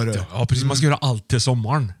sommaren då. Ja, precis. Man ska göra allt till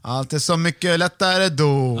sommaren. Allt är så mycket lättare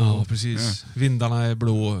då. Ja, precis. Vindarna är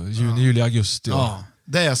blå. Juni, juli, augusti. Ja,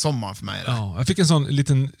 det är sommar för mig. Ja, jag fick en sån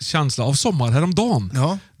liten känsla av sommar häromdagen.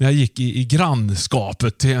 Ja. När jag gick i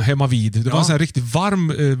grannskapet hemma vid. Det var en sån här riktigt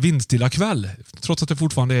varm vindstilla kväll. Trots att det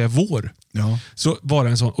fortfarande är vår. Ja. Så var det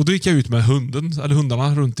en sån. Och då gick jag ut med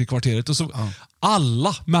hundarna runt i kvarteret. Och så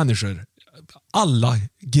alla människor, alla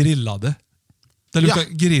grillade. Det luktade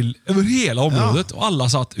grill över hela området. Och alla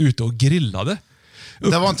satt ute och grillade.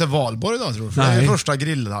 Det var inte valborg idag tror du? För Nej. det är första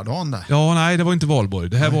grilldagen där. Ja, nej, det var inte valborg.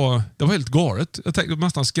 Det var helt galet. Jag tänkte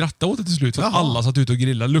nästan skratta åt det till slut. För att alla satt ute och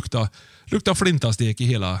grillade. Lukta flintastek i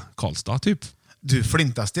hela Karlstad, typ. Du,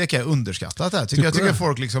 flintastek är underskattat här. Jag tycker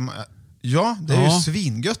folk liksom... Ja, det är ju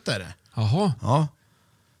svingött är det. Jaha. Ja.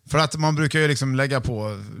 För att man brukar ju liksom lägga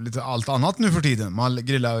på lite allt annat nu för tiden. Man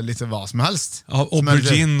grillar lite vad som helst. Ja,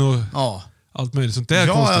 aubergine och allt möjligt sånt där.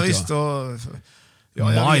 Ja, konstigt, visst. Och,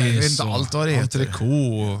 jag vet inte allt vad det heter.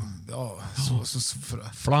 Entrecote och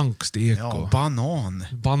flankstek och banan.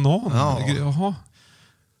 Banan? Ja. Jaha.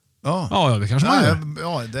 Ja, det kanske man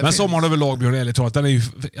gör. Det men sommaren överlag, Björn, ärligt talat, den är ju...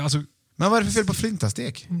 Alltså, men vad är det för fel på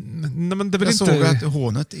flintastek? Nej, men det är väl jag inte... såg att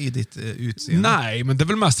hånet i ditt utseende. Nej, men det är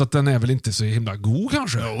väl mest att den är väl inte så himla god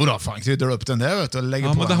kanske. Jo då, fan kryddar upp den där vet du, och lägger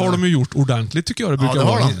på. Men det har de ju gjort ordentligt tycker jag. Det brukar det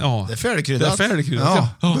har vara. de. Ja. Det är färdigkryddat. Det är färdigkryddat,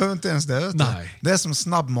 ja. Behöver inte ens det. Vet du. Nej. Det är som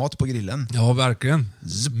snabbmat på grillen. Ja, verkligen.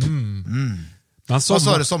 Men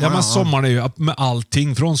sommaren är ju med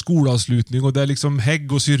allting från skolavslutning och det är liksom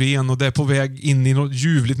hägg och syren och det är på väg in i något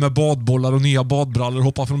ljuvligt med badbollar och nya badbrallor,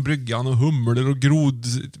 hoppa från bryggan och humlor och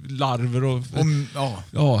grodlarver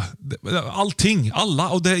och allting, alla,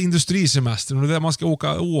 och det är industrisemestern och det är man ska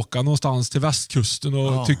åka någonstans till västkusten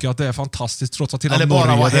och tycka att det är fantastiskt trots att hela eller Norge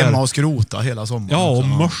bara vara där. hemma och skrota hela sommaren. Ja, och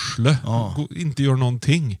mörsle. Inte gör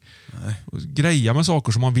någonting. Och greja med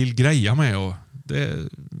saker som man vill greja med och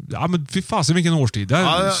men fy fasen vilken årstid. Det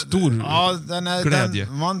är stor glädje.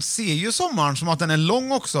 Man ser ju sommaren som att den är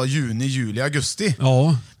lång också. Juni, juli, augusti.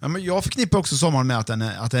 Ja. Men jag förknippar också sommaren med att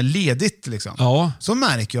det är ledigt. Liksom. Ja. Så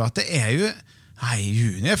märker jag att det är ju... Nej,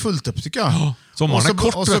 juni är fullt upp tycker jag. Ja, sommaren är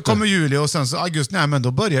kort. Och så kommer juli och sen så augusti. Nej, men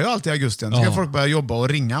då börjar ju alltid augusti. Då ska folk börja jobba och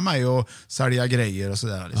ringa mig och sälja grejer och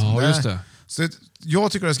sådär. Liksom. Ja, just det. Så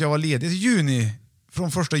jag tycker det ska vara ledigt juni. Från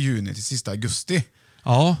 1 juni till sista augusti.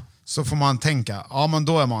 Ja. Så får man tänka, men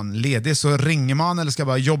då är man ledig. Så ringer man eller ska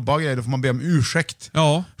börja jobba och grejer, då får man be om ursäkt.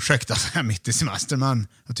 Ja. Ursäkta så här mitt i semester, men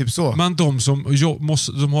typ så. Men de som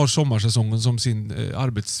de har sommarsäsongen som sin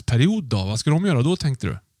arbetsperiod då, vad ska de göra då tänkte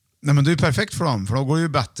du? Nej, men det är ju perfekt för dem, för då går det ju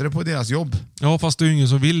bättre på deras jobb. Ja, fast det är ju ingen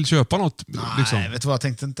som vill köpa något. Nej, liksom. vet du vad jag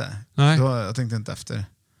tänkte inte? Nej. Jag tänkte inte efter.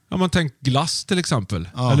 Ja, man tänk glass till exempel.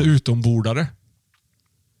 Eller utombordare.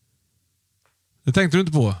 Det tänkte du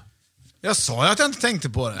inte på? Jag sa ju att jag inte tänkte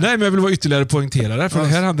på det. Nej, men jag vill vara ytterligare poängtera det. För det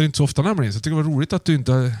här händer inte så ofta nämligen. Så jag tycker det var roligt att du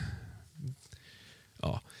inte...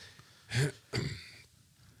 Ja.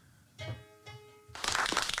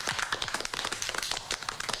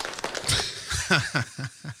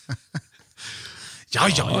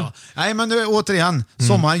 Ja. Nej, men nu, återigen,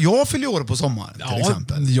 sommar. Jag fyller år på sommar till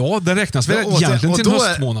exempel. Ja, det räknas väl egentligen till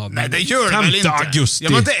höstmånad. Nej, det gör det väl inte. Augusti.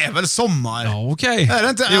 Ja, men det är väl sommar. Ja, okej. Är det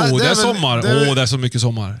inte? Jo, det är väl, sommar. Det är så mycket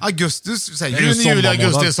sommar. Augusti, juni, juli,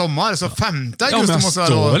 augusti är sommar. Så 5 augusti men måste jag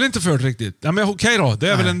står väl inte för det riktigt. Ja, men okej då. Det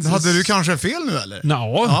är väl en... Hade du kanske fel nu eller?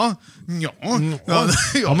 Ja,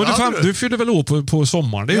 men du fyllde väl år på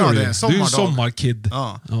sommaren. Det gör du. Du är ju sommarkid.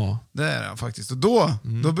 Ja, det är jag faktiskt. Och då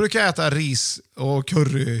brukar jag äta ris och och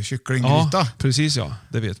currykycklinggryta. Ja, precis ja.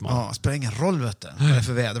 Det vet man. Ja, spelar ingen roll vet du. Vad det är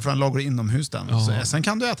för väder, för den lagar inomhus den. Så, sen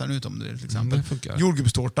kan du äta den utom till exempel.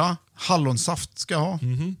 Jordgubbstårta, hallonsaft ska jag ha.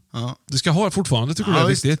 Ja. Du ska ha fortfarande, tycker du det är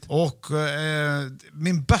viktigt? Och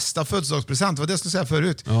min bästa födelsedagspresent, vad det jag skulle säga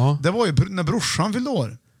förut, det var ju när brorsan fyllde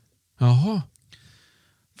år. Jaha.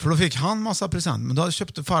 För då fick han massa present, men då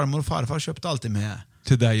köpte farmor och farfar köpte alltid med.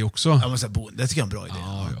 Till dig också? Ja, men så här, det tycker jag är en bra idé.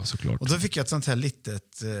 Ja, såklart. Och då fick jag ett sånt här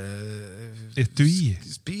litet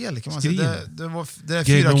spel kan man säga. Det är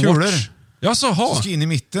 4 kulor. Ja, så ha. Så ska in i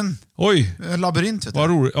mitten. Oj. Labyrint vet du. Vad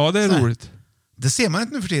roligt. Ja, det är roligt. Det ser man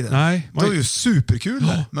inte nu för tiden. Nej. Det var ju superkul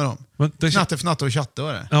med dem. Knatte, fnatte och chatte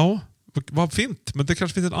var det. Ja, vad fint. Men det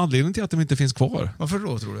kanske finns en anledning till att de inte finns kvar. Varför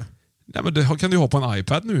då tror du? Nej, men det kan du ha på en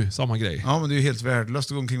iPad nu, samma grej. Ja, men det är ju helt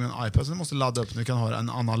värdelöst att gå omkring med en iPad, så du måste ladda upp. Du kan ha en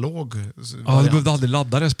analog variant. Ja, du behövde aldrig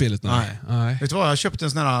ladda det spelet. Nej. Vet du vad, jag köpte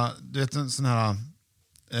en sån här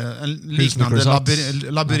en liknande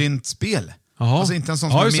labyrintspel. Alltså inte en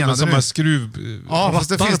sån som jag menade som nu. En skruv. Ja, fast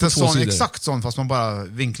det finns det sån, exakt sån, fast man bara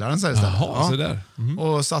vinklar den så här istället. Jaha, så där.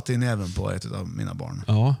 Och satte in även på ett av mina barn.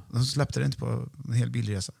 Ja. De släppte det inte på en hel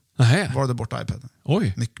bilresa. Nej. Valde bort iPaden.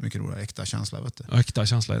 Oj. Mycket roligt, äkta känsla vet du. Ja, äkta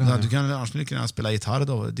känsla i det här. Du kan annars lika gärna spela gitarr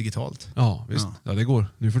då, digitalt. Ja, visst. Ja, det går.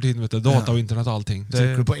 Nu för tiden vet du, data och internet och allting.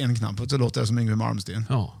 Trycker du på en knapp och så låter det som Yngwie Malmsteen.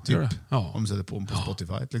 Ja, typ. det. Ja. Om du sätter på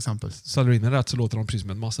Spotify till exempel. Ställer du in den rätt så låter de precis som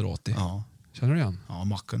en Maserati. Ja. Känner du igen? Ja,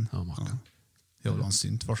 Macken. Ja, Macken. Ja. Jag vill ha en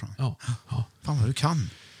synt varsan. Ja. Fan vad du kan.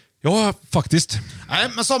 Ja, faktiskt. Nej,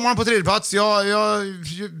 men sommaren på 3:e plats.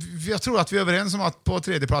 Jag tror att vi är överens om att på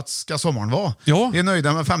 3:e plats ska sommaren vara. Ja. Vi är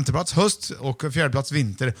nöjda med 5:e plats höst och 4:e plats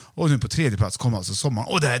vinter. Och nu på 3:e plats kommer alltså sommaren.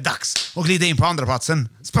 Och det är dags att glida in på 2:a platsen.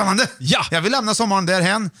 Spännande! Ja! Jag vill lämna sommaren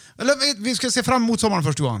därhen. Eller vi ska se fram emot sommaren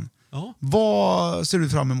först, Johan. Ja. Vad ser du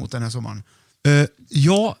fram emot den här sommaren?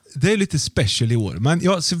 Ja, det är lite special i år. Men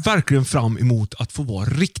jag ser verkligen fram emot att få vara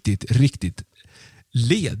riktigt, riktigt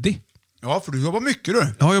ledig. Ja, för du jobbar mycket du.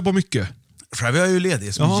 Ja, jag jobbar mycket. Själv är jag ju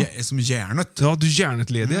ledig som järnet. Ja, du är järnet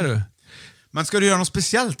ledig är du. Men ska du göra något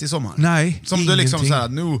speciellt i sommar? Nej, som du liksom såhär,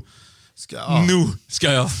 nu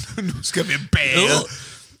ska vi be.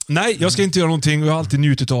 Nej, jag ska inte göra någonting. Jag har alltid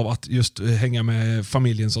njutit av att just hänga med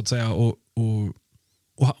familjen så att säga och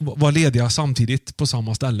vara lediga samtidigt på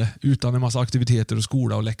samma ställe utan en massa aktiviteter och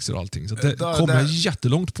skola och läxor och allting. Så det kommer jag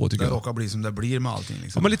jättelångt på tycker jag. Det råkar bli som det blir med allting.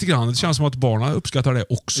 Liksom. Ja, men lite grann. Det känns som att barnen uppskattar det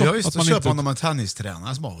också. Ja, just att det. Köpa om en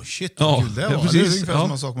tennistränare som bara, shit vad kul det var. precis. Det är ungefär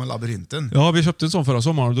samma sak med labyrinten. Ja, vi köpte en sån förra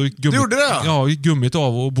sommaren och då gick gummit, gjorde det? Ja, gick gummit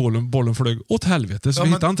av och bollen flög åt helvete. Så vi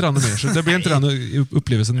hittade inte den mer. Så det blev inte den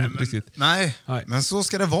upplevelsen riktigt. Nej, men så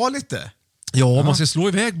ska det vara lite. Ja, man ska slå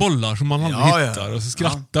iväg bollar som man aldrig hittar och så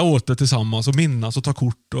skratta åt det tillsammans och minnas och ta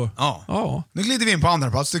kort. Och, ja. Nu glider vi in på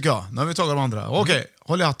 2:a plats tycker jag. Nu har vi tagit de andra. Okej,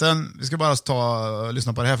 håll i hatten. Vi ska bara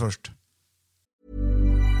lyssna på det här först.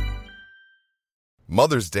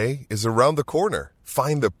 Mother's Day is around the corner.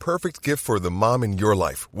 Find the perfect gift for the mom in your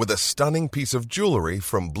life with a stunning piece of jewelry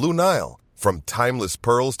from Blue Nile. From timeless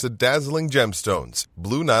pearls to dazzling gemstones,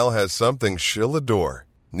 Blue Nile has something she'll adore.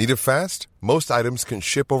 Need it fast? Most items can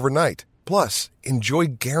ship overnight. Plus, enjoy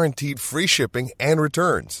guaranteed free shipping and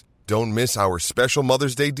returns. Don't miss our special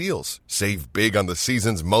Mother's Day deals. Save big on the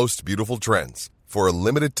season's most beautiful trends. For a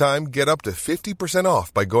limited time, get up to 50%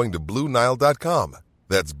 off by going to BlueNile.com.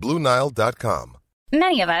 That's BlueNile.com.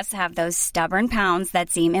 Many of us have those stubborn pounds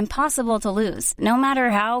that seem impossible to lose, no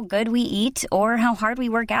matter how good we eat or how hard we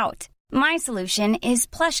work out. My solution is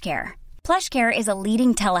PlushCare. PlushCare is a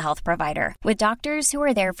leading telehealth provider with doctors who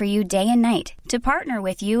are there for you day and night to partner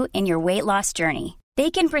with you in your weight loss journey.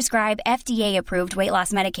 They can prescribe FDA-approved weight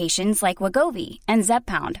loss medications like Wegovy and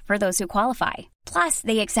Zepbound for those who qualify. Plus,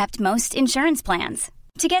 they accept most insurance plans.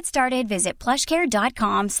 To get started, visit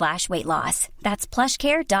plushcare.com/weightloss. That's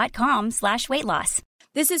plushcare.com/weightloss.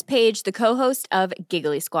 This is Paige, the co-host of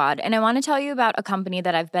Giggly Squad, and I want to tell you about a company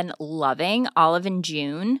that I've been loving, Olive &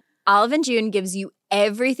 June. Olive & June gives you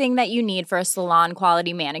everything that you need for a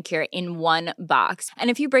salon-quality manicure in one box.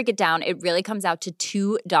 And if you break it down, it really comes out to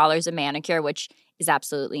 $2 a manicure, which is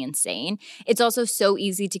absolutely insane. It's also so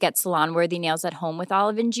easy to get salon-worthy nails at home with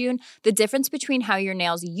Olive & June. The difference between how your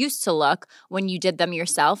nails used to look when you did them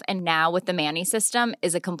yourself and now with the Mani system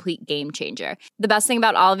is a complete game changer. The best thing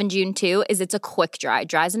about Olive & June, too, is it's a quick dry.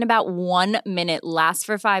 Dries in about 1 minute, lasts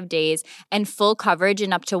for 5 days, and full coverage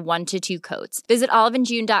in up to 1 to 2 coats. Visit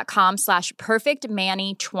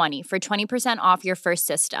oliveandjune.com/perfectmani20 for 20% off your first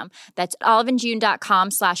system. That's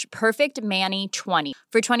oliveandjune.com/perfectmani20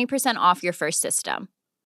 for 20% off your first system.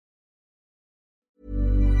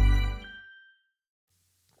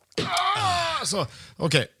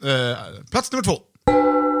 Okej. Plats nummer 2.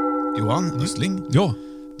 Johan Östling. Ja.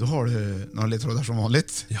 Då har du några ledtrådar som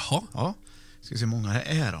vanligt. Jaha. Ja. Ska vi se hur många det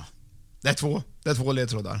är då. Det är två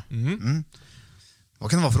ledtrådar. Mm. Vad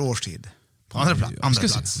kan det vara för årstid? På andra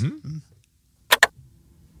plats.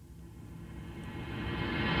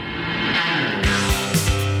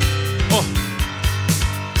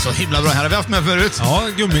 Så himla bra. Här har vi haft med förut. Ja,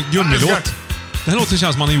 gummilåt. Den här låten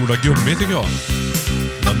känns som man är gjord av gummi, tycker jag.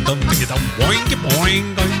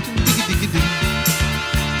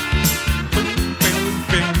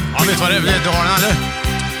 Ja, vet du vad det är? Du har den, eller?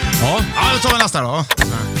 Ja. Ja, då tar vi nästa då. Ja,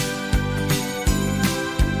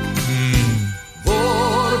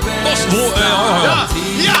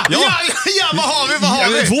 vad har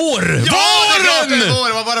vi? Våren!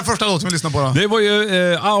 Vad var det första låten vi lyssnade på då? Det var ju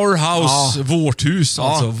Our House, vårt hus,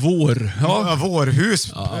 alltså vår. Ja, vårhus,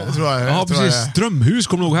 tror jag. Ja, precis. Drömhus,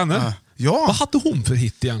 kommer du ihåg henne? Ja. Vad hade hon för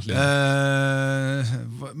hit egentligen?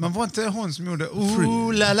 Men var inte hon som gjorde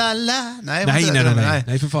la la la? Nej,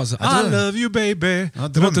 för fan. I love you baby. Ja,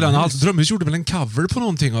 det var inte den alls. Drömhus gjorde väl en cover på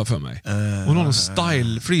någonting av för mig. Och någon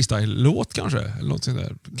freestyle-låt kanske. Eller något sånt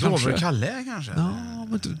där. Kanske. Kalle kanske? Ja,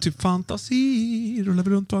 men typ fantasi. Rullar vi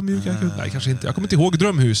runt på mjuka. Nej, kanske inte. Jag kommer inte ihåg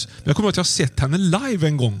Drömhus. Men jag kommer ihåg att jag har sett henne live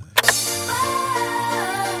en gång.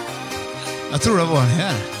 Jag tror det var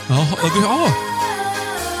här. Ja.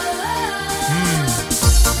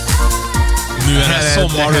 Nu är det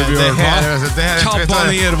sommar du Björn, va? Kappa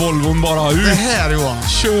ner Volvon bara ut. Det här, Johan.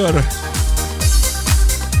 Kör.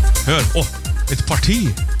 Hör, ett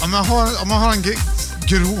parti. Om man har en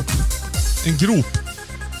grop. En grop.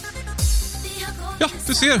 Ja,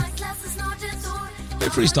 du ser. Det är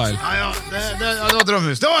freestyle. Ja, det var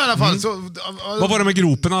Drömhus. Det var i alla fall så... Vad var det med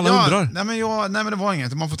gropen, alla undrar? Nej, men det var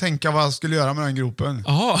inget. Man får tänka vad jag skulle göra med den gropen.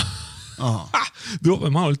 Jaha.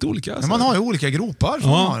 Man har lite olika. Alltså. Man har ju olika gropar.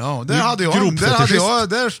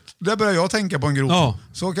 Där började jag tänka på en grop. Ja.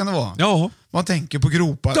 Så kan det vara. Ja. Man tänker på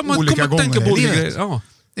gropar olika gånger i livet. Ja.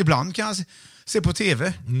 Ibland kan jag se på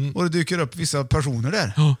tv och det dyker upp vissa personer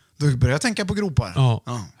där. Ja. Då börjar jag tänka på gropar. Ja.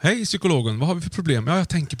 Hej psykologen, vad har vi för problem? Ja, jag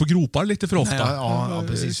tänker på gropar lite för ofta. Ja,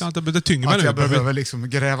 precis. Det tynger mig nu. Jag behöver liksom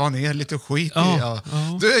gräva ner lite skit i.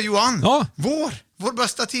 Du Johan, vår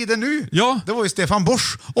bästa tid är nu. Ja. Det var ju Stefan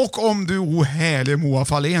Borsch. Och om du ohärlig Moa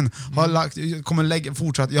Fahlén kommer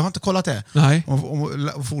fortsätta. Jag har inte kollat det. Nej.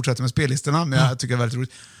 Och fortsätter med spellistorna, men jag tycker det är väldigt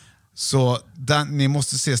roligt. Så ni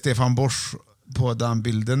måste se Stefan Borsch på den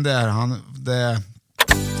bilden där.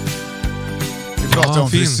 Vi pratade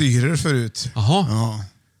om frisyrer förut. Jaha.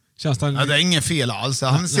 Ja. Det är ingen fel alls.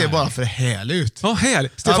 Han ser bara för härlig ut. Ja,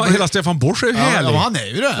 härlig. Hela Stefan Borsch är ju härlig. Ja, han är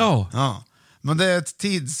ju det. Ja. Men det är ett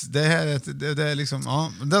det är liksom...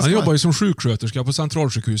 Ja, han jobbar ju som sjuksköterska på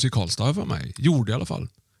Centralsjukhus i Karlstad för mig. Gjorde i alla fall.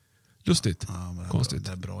 Lustigt. Konstigt.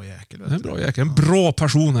 Det är bra jäkel. Det är en bra jäkel. En bra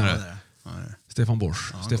person är det. Stefan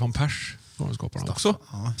Borsch. Stefan Pers. Också.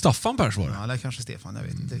 Staffan Pers var det. Ja, eller kanske Stefan, jag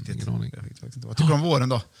vet inte riktigt. Vad tycker du om våren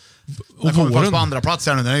då? Och våren på andra plats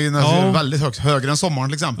här nu. Den är ju väldigt högre än sommaren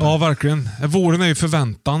till exempel. Ja, verkligen. Våren är ju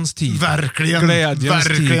förväntans tid. Verkligen. Glädjens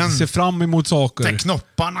tid. Se fram emot saker. Där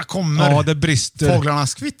knopparna kommer. Ja, det brister. Fåglarna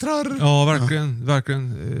skvittrar. Ja, verkligen.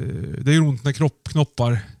 Det är ju ont när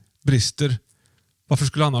knoppar brister. Varför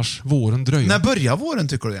skulle annars våren dröja? När börjar våren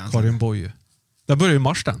tycker du egentligen? Karin Boye. Den börjar i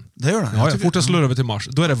mars den. Det gör den. Ja, fort jag slår över till mars.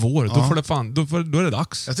 Då är det vår. Då får det då är det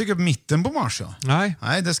dags. Jag tycker mitten på mars, ja. Nej,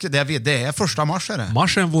 det är första mars är det.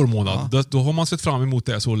 Mars är en vårmånad. Ja. Då har man sett fram emot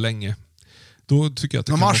det så länge. Då tycker jag att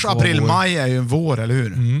det kan mars, april, maj är ju en vår, eller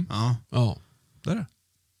hur? Ja, det är det.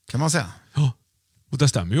 Kan man säga. Ja, och det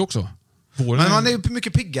stämmer ju också. Våren men man är ju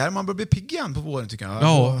mycket piggare. Man börjar bli pigg igen på våren, tycker jag.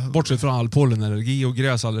 Ja, bortsett från all pollenallergi och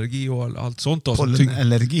gräsallergi och allt sånt.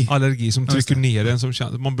 Pollenallergi? Allergi som trycker ner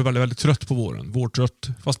en. Man blir väldigt, väldigt trött på våren. Vårtrött.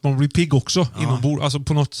 Fast man blir pigg också inombords. Alltså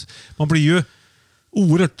på något... Man blir ju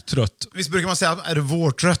oerhört trött. Visst brukar man säga, är du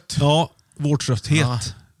vårtrött? Ja,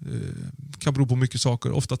 vårtrötthet. Kan bero på mycket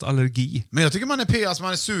saker, oftast allergi. Men jag tycker man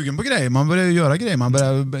är sugen på grejer. Man börjar göra grejer, man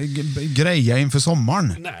börjar greja inför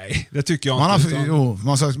sommaren. Nej, det tycker jag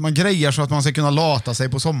inte. Man grejar så att man ska kunna lata sig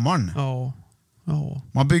på sommaren. Ja.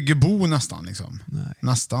 Man bygger bo nästan liksom. Nej.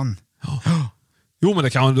 Nästan. Ja. Jo, men det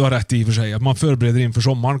kan du ha rätt i för sig. Att man förbereder inför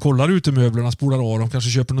sommaren, kollar utemöblerna, spolar av dem, kanske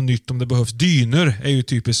köper något nytt om det behövs. Dyner är ju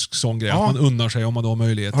typisk sån grej. Att man unnar sig om man har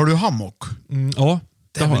möjlighet. Har du hammock? Ja.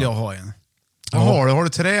 Det vill jag ha en. Har du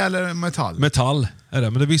trä eller metall? Metall är det,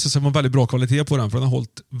 men det visar sig vara väldigt bra kvalitet på den för den har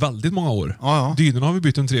hållit väldigt många år. Ja. Dynorna har vi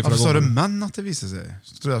bytt 3-4 gånger. Varför sa du men att det visar sig?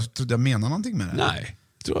 Trodde jag menar någonting med det?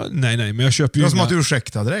 Nej, men jag köper ju som att du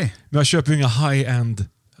ursäktade dig. Men jag köper ju inga high-end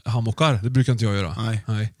hammockar. Det brukar inte jag göra.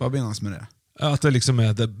 Nej. Vad menas med det? Att det liksom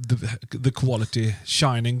är the quality,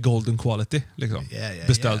 shining golden quality. Liksom.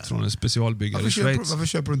 Beställt från en specialbyggare i Schweiz. Varför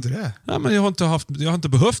köper du inte det? Ja, men jag har inte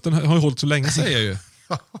behövt den. Har ju hållit så länge, säger jag ju.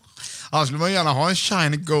 Annars skulle man gärna ha en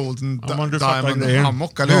shiny golden diamond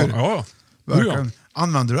hammock, eller hur? Ja. Verkligen.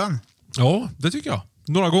 Använder du den? Ja, det tycker jag.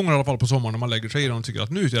 Några gånger i alla fall på sommaren när man lägger sig i den och tycker att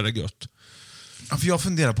nu är det gött. Ja, för jag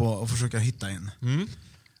funderar på att försöka hitta en.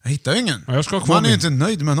 Jag hittar ju ingen. Ja, jag ska ha man är ju inte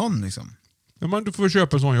nöjd med någon liksom. Ja, men du får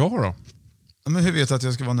köpa en sån jag har då. Ja, men hur vet du att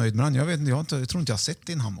jag ska vara nöjd med den? Jag tror inte jag har sett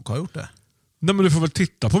din hammock. Har jag gjort det? Nej, men du får väl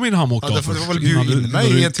titta på min hammock då. Du får väl bjuda in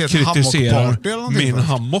mig i ett hammockparty eller någonting. Min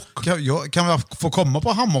hammock. Kan jag få komma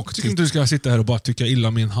på hammock? Jag tycker inte du ska sitta här och bara tycka illa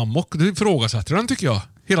om min hammock. Du ifrågasätter den, tycker jag.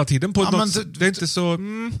 Hela tiden på det är inte så...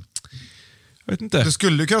 jag vet inte. Du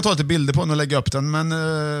skulle kunna ta lite bilder på den och lägga upp den,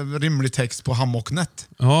 men rimlig text på hammocknet.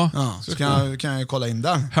 Ja. Så kan jag kolla in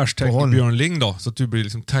den. Hashtag Björn Ling då, så att du blir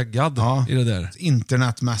liksom taggad i det där.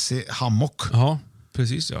 Internetmässig hammock. Ja,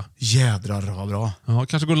 precis ja. Jädrar vad bra. Ja,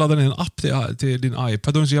 kanske gå och ladda ner en app till din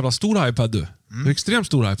iPad. Du har en så jävla stor iPad du. Extremt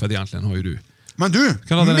stor iPad egentligen har ju du. Men du,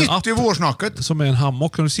 mitt i vårsnacket. Som är en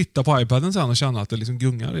hammock, kan du sitta på iPaden sen och känna att det liksom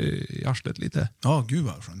gungar i arslet lite. Ja, gud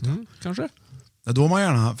vad skönt. Kanske. Ja, då man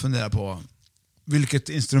gärna funderar på vilket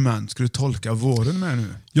instrument ska du tolka våren med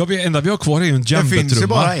nu? Ja, det enda vi har kvar är ju en djembetrumma. Det finns ju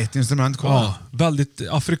bara ett instrument kvar. Ja, väldigt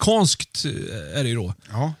afrikanskt är det ju då.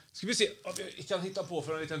 Ja. Ska vi se vad vi kan hitta på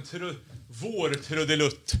för en liten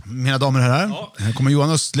vårtrudelutt. Mina damer och herrar, här kommer Johan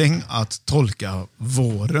Östling att tolka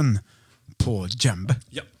våren på djembe.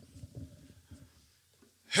 Ja.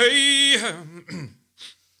 Hej!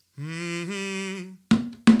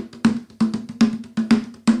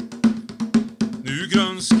 Nu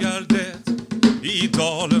grönskar det i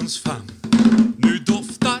dalens famn. Nu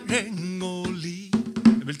doftar regn och liv.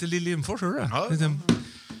 Det är lite Lill Lindfors, hör du det? Ja.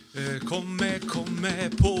 Kom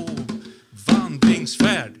med på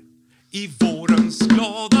vandringsfärd i vårens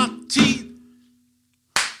glada tid.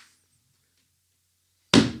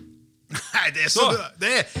 Nej, det är så...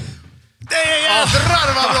 Det är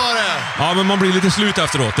jädrar vad bra det är! Ja, men man blir lite slut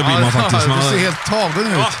efteråt. Det blir man faktiskt. Du ser helt tagen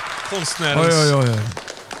ut. Ja, konstnärens oj.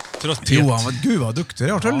 trötthet. Johan, gud vad duktig.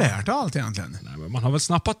 Jag har lärt dig allt egentligen. Nej, men man har väl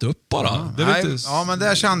snappat upp bara. Ja, men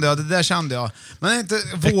det kände jag. Men inte,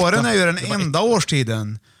 våren är ju den enda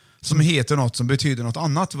årstiden som heter något som betyder något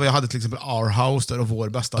annat. Jag hade till exempel Our House där och vår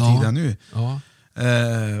bästa tid är nu. Ja.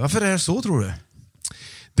 Varför är det så, tror du?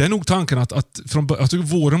 Det är nog tanken att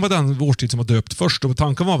våren var den årstid som var döpt först. Och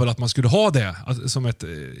tanken var väl att man skulle ha det som ett...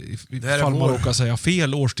 Ifall man råkar säga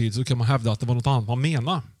fel årstid så kan man hävda att det var något annat man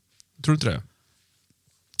menar. Tror du inte det?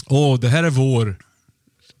 Det här är vår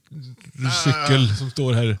cykel som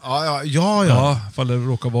står här. Ja. Ifall det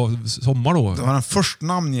råkar vara sommar då. Det var den först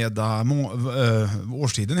namngedda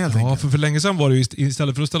årstiden helt enkelt. Ja, för länge sedan var det ju,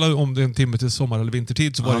 istället för att ställa om det en timme till sommar- eller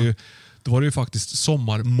vintertid, så var det ju faktiskt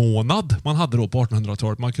sommarmånad man hade då på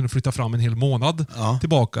 1800-talet. Man kunde flytta fram en hel månad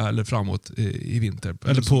tillbaka eller framåt i vinter.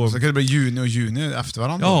 Eller så kunde det bli juni och juni efter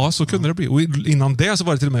varandra? Ja, så kunde det bli. Och innan det så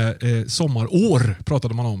var det till och med sommarår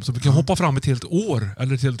pratade man om. Så vi kan hoppa fram ett helt år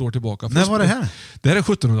eller ett helt år tillbaka. När var det här? Det här är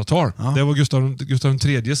 1700-tal. Ja. Det var Gustav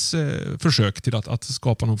III:s försök till att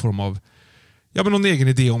skapa någon form av någon egen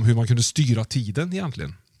idé om hur man kunde styra tiden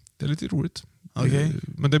egentligen. Det är lite roligt. Okay.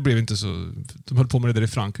 Men det blev inte så. De höll på med det där i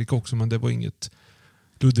Frankrike också, men det var inget.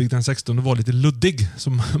 Ludvig den 16 var lite luddig,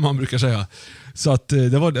 som man brukar säga. Så att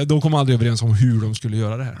de kom aldrig överens om hur de skulle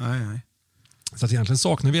göra det här. Nej. Så att egentligen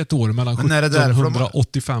saknar vi ett år mellan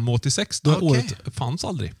 1785 och 86. Då året fanns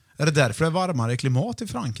aldrig. Är det därför det är varmare klimat i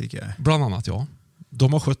Frankrike? Bland annat, ja.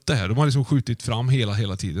 De har skött det här. De har liksom skjutit fram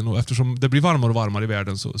hela tiden. Och eftersom det blir varmare och varmare i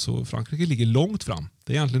världen så Frankrike ligger långt fram.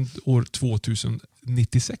 Det är egentligen år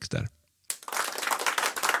 2096 där.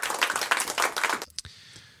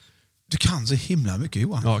 Du kan så himla mycket,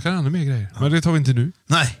 Johan. Ja, jag kan ännu mer grejer. Men det tar vi inte nu.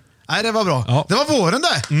 Nej, det var bra. Ja. Det var våren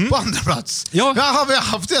där, på andra plats. Ja. Vi har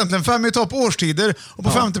haft egentligen 5 i topp årstider. Och på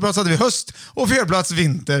 5:e plats hade vi höst. Och 4:e plats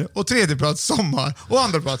vinter. Och 3:e plats sommar. Och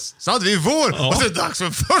 2:a plats så hade vi vår. Ja. Och så är det dags för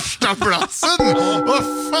 1:a platsen. Vad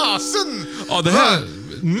fasen! Ja, det här...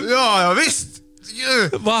 Ja, visst.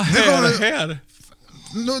 Vad är det här?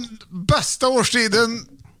 Bästa årstiden...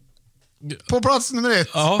 På plats nummer 1.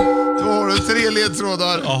 Ja. Då har du 3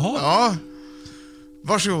 ledtrådar. Jaha. Ja.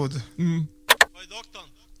 Varsågod. Vad är doktorn?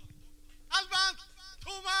 Alban!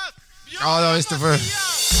 Thomas! Björn! Ja, jag visste för.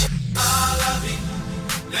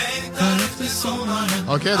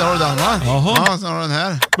 Okej, då har du den, va? Jaha. Ja, så har du den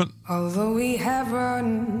här. Although we have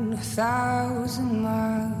run 1,000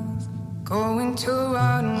 miles going to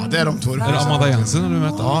run. Ja, det är de två. Är det Amanda Jensen du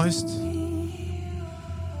vet? Ja, just.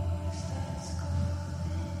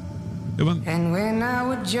 And when I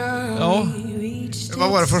would Ja.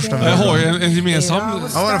 Vad var det första? Jag har ju en gemensam...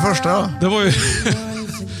 Vad var det första då? Det var ju...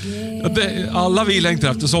 Alla vi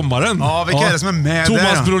längtar efter sommaren. Ja, vilka är det som är med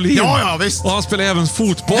Thomas där? Brolin. Ja, visst. Och han spelar även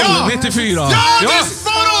fotboll 94. Ja, visst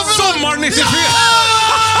var det! Sommar 94!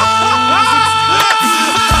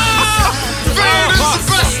 Världens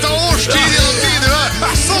bästa årstid genom tiderna!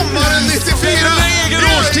 Sommaren 94! Egen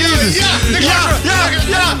årstid! Ja!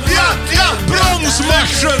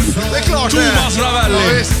 Bromsmatchen! Det är klart det. Thomas Ravelli.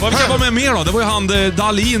 Ja, visst. Vad var med mer då? Det var ju han,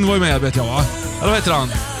 Dahlin var ju med, vet jag, va? Eller vad heter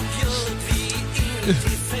han?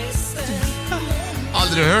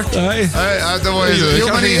 Aldrig hört. Nej. Det var ju... Jo,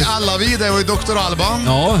 men i alla vi, det var ju Dr. Alban.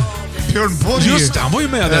 Ja. Björn Borg. Just det, han var ju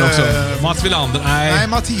med där också. Mats Wilander. Nej,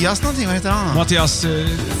 Mattias någonting, vad heter han? Mattias,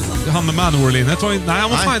 han med Manowar-linjet var ju... Nej, han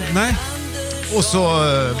var fan... Nej. Och så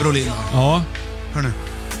Brolin. Ja. Hör nu.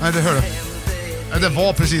 Nej, det hör du. Ja, det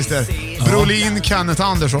var precis där. Brolin, Kenneth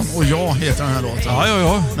Andersson och jag heter den här låten.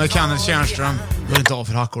 Ja. Med Kenneth Tjärnström. Det är inte av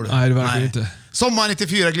för hackor. Nej, det verkar inte. Sommar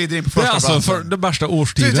 94 glider in på Det är första alltså platsen. för det bästa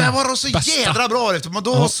årstiden. Det var så jädra bra efter. Men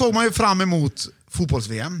då såg man ju fram emot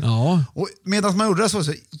fotbolls-VM. Ja. Och medan man gjorde det så var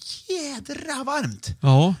det så jädra varmt.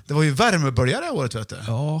 Ja. Det var ju värmeböljar det året, vet du.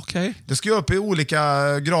 Ja, okej. Det ska ju upp i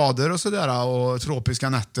olika grader och sådär och tropiska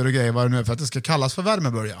nätter och grejer vad det nu är för att det ska kallas för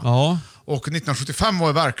värmebölja. Ja. Och 1975 var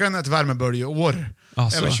ju verkligen ett värmeböljeår.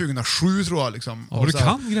 Alltså. Även 2007 tror jag. Liksom. Ja, du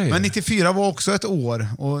kan grejer. Men 94 var också ett år,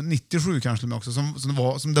 och 97 kanske med också,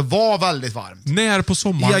 som det var väldigt varmt. När på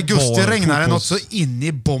sommaren I augusti var regnade det något fotbolls... så in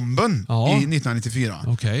i bomben i 1994.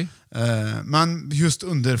 Okej. Men just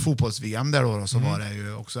under fotbolls-VM där då så var det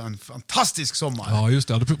ju också en fantastisk sommar. Ja, just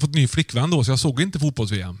det. Jag hade fått ny flickvän då, så jag såg inte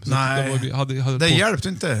fotbolls-VM. Så Nej, det hjälpte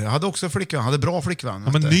inte. Jag hade också flickvän. Hade bra flickvän.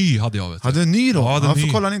 Ja, men ny hade jag, vet du. Hade ny då? Ja,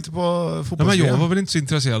 Varför kollar ni inte på Ja, fotbolls-VM? men jag var väl inte så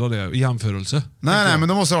intresserad av det i jämförelse. Nej, men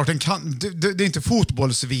det måste ha varit det är inte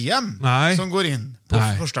fotbolls-VM som går in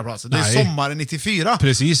på första platsen. Det är sommaren 94.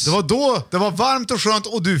 Precis. Det var då, det var varmt och skönt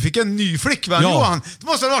och du fick en ny flickvän, Johan. Det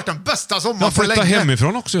måste ha varit den bästa sommaren jag för länge. Jag flyttade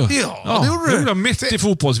hemifrån också. Ja, det gjorde du. Det gjorde jag mitt i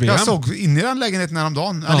fotbolls-VM. Jag såg in i den lägenheten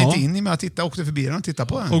häromdagen. Eller inte in i, men jag åkte förbi den och tittade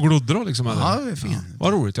på den. Och glodde då liksom? Ja, det är fint.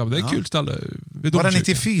 Vad roligt. Ja, det är ett kul ställe. Var det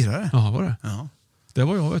 94? Ja, var det? Ja. Det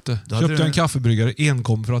var jag, vet du. Köpte en kaffebryggare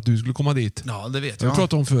enkom för att du skulle komma dit. Ja, det vet jag. Jag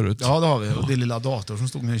pratade om förut. Ja, det har vi. Och det lilla dator som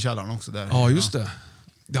stod nere i källaren också där. Ja, just det.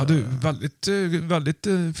 Ja, du, väldigt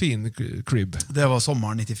fin crib. Det var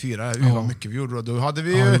sommaren 94. Det var mycket vi gjorde. Då hade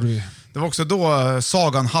vi ju, det var också då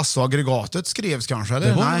sagan Hasse och aggregatet skrevs kanske. Eller?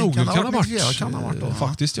 Det var Nej, nog, kan ha varit då.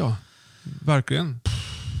 Faktiskt, ja. Verkligen.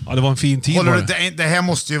 Ja, det var en fin tid. Det här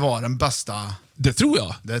måste ju vara den bästa. Det tror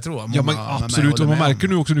jag. Det tror jag. Ja, men absolut. Och man märker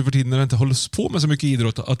nu också nu för tiden när det inte hålls på med så mycket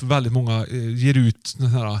idrott att väldigt många ger ut den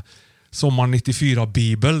här sommar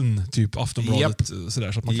 94-bibeln, typ Aftonbladet,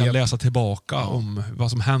 sådär, så att man kan läsa tillbaka om vad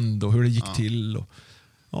som hände och hur det gick till.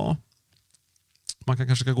 Och, man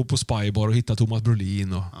kanske gå på Spybar och hitta Thomas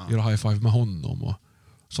Brolin och göra high five med honom och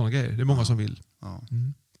sådana grejer. Det är många som vill.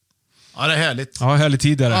 Ja, det är härligt. Ja, härlig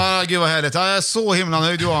tid är det. Ja, gud vad härligt. Jag är så himla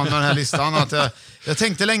nöjd, Johan, med den här listan. Att jag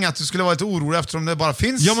tänkte länge att du skulle vara lite orolig eftersom det bara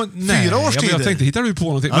finns 4 årstider. Jag tänkte, hittar du på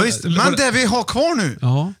någonting? Ja, visst, men det vi har kvar nu,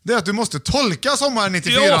 det är att du måste tolka sommaren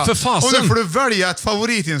 94. Ja, för fasen. Och nu får du välja ett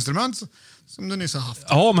favoritinstrument som du nyss har haft.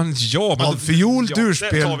 Ja, men fiol,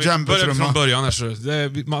 durspel, börjar från början här, så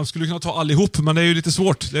man skulle kunna ta allihop, men det är ju lite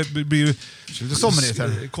svårt. Det blir ju lite sommarigt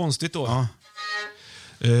här. Konstigt då. Ja.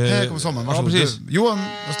 Här kommer sommaren. Varsågod. Ja, Johan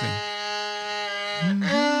Östling.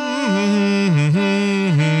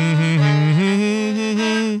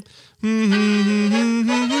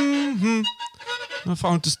 Jag har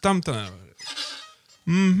fan inte stämt den här.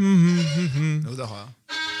 Jo, det har jag.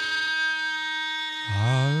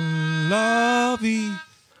 Alla vi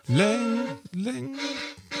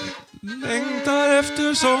längtar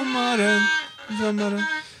efter sommaren.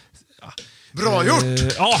 Bra gjort!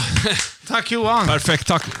 Ja. Tack Johan. Perfekt,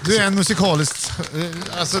 tack. Du är en musikaliskt...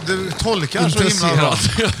 Alltså du tolkar så himla bra.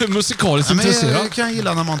 Musikaliskt intresserad. Jag kan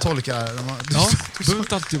gilla när man tolkar.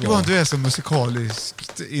 Johan, du är så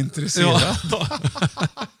musikaliskt intresserad. Ja.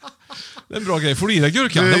 Det är en bra grej. Får du i dig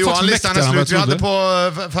gurkan? Johan, listan är slut. Vi hade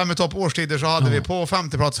på 5 i topp årstider så hade vi på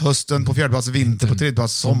 5:e plats hösten, på 4:e plats vinter, på 3:e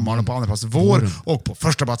plats sommaren och på 2:a plats vår. Och på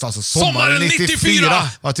 1:a plats alltså sommaren 94.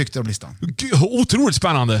 Vad tyckte du om listan? Otroligt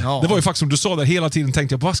spännande. Ja. Det var ju faktiskt som du sa där hela tiden,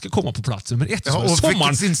 tänkte jag, vad ska komma på plats nummer 1? Och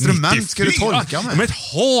vilket instrument ska du tolka med? Men ett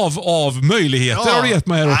hav av möjligheter har du gett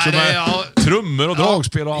mig här också. Med trummor och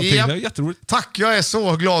dragspel och allting. Det är jätteroligt. Tack, jag är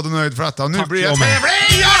så glad och nöjd för detta. Och nu blir jag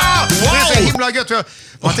tävling! Ja! Wow! Det är så himla gött.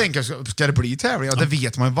 Man tänker, ska det bli tävling? Ja, det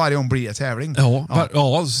vet man ju, varje gång blir det tävling.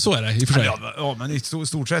 Ja, så är det i och för sig. Ja, men i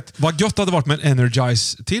stort sett. Vad gött hade varit med en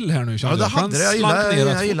Energize till här nu. Ja, det hade det.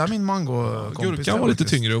 Jag gillar min mango-kompis. Gurkan var lite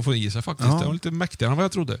tyngre att få i sig faktiskt. Det var lite mäktigare än vad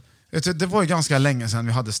jag trodde. Det var ju ganska länge sedan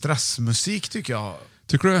vi hade stressmusik, tycker jag.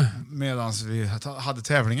 Tycker du? Medan vi hade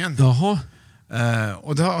tävlingen. Jaha.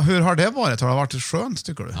 Och hur har det varit? Har det varit skönt,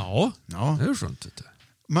 tycker du? Ja. Det är skönt.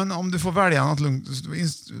 Men om du får välja något lugnt,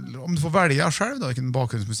 om du får välja själv då, vilken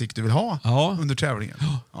bakgrundsmusik du vill ha under tävlingen.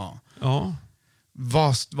 Ja.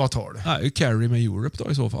 Vad tar du? Nej, Carrie med Europe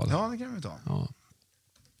då i så fall. Ja, det kan vi ta. Ja.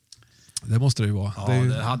 Det måste det ju vara. Ja,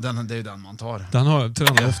 det är ju den man tar. Den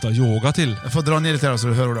tränar ofta yoga till. Jag får dra ner lite här så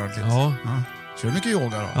du hör ordentligt. Ja. Kör mycket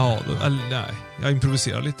yoga då? Ja, nej. Jag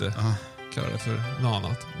improviserar lite. Kallar det för något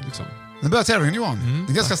annat. Liksom. Nu börjar tävlingen, Johan.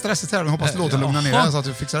 Det är ganska stressig tävling. Hoppas du låter lugna ner dig så att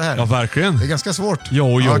du fixar det här. Ja, verkligen. Det är ganska svårt.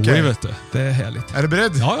 Okay. Vet du. Det är härligt. Är du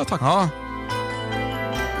beredd? Ja, tack. Ja.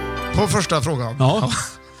 På första frågan. Ja.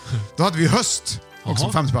 Då hade vi höst.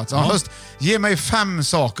 Också 50 plats. Ja, höst. Ge mig 5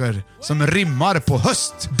 saker som rimmar på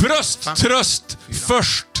höst. Bröst, 5, tröst, 4,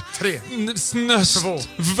 först, 3, snöst, 2,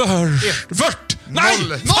 vört. Nej!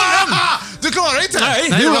 Du klarar inte! Nej,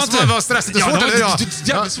 det gjorde jag inte. Det var stressigt och svårt. Det var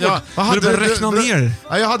jävligt svårt. När du började räkna ner.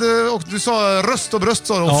 Jag hade, och du sa röst och bröst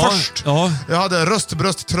och först. Ja. Jag hade röst,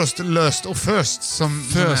 bröst, tröst, löst och föst som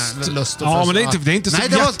löst och ja, föst. men det är inte så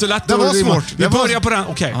jättelätt. Det var svårt. Vi börjar på den.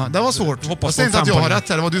 Okej. Det var svårt. Jag säger inte att jag har rätt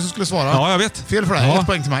här. Det var du som skulle svara. Ja, jag vet. Fel för dig. 1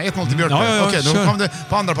 poäng till mig. 1-0 till Björk. Okej, då kom det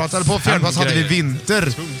på andra plats. Eller på fjärde plats hade vi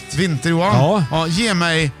vinter. Vinter, Johan. Ja. Ge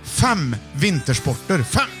mig 5 vintersporter.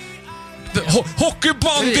 5. Hockey,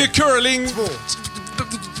 bandy, curling, 2,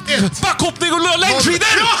 1. backhoppning och längdskidor!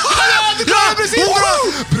 Ja, du klarar precis!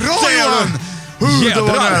 Bra, Johan!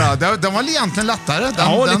 Den var egentligen lättare.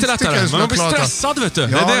 Lite lättare. Men man blir stressad, vet du. Ja,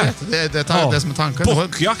 det är som är tanken.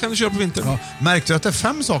 Bocka kan du köra på vintern. Ja. Märkte du att det är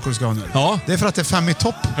 5 saker du ska ha nu? Ja. Det är för att det är 5 i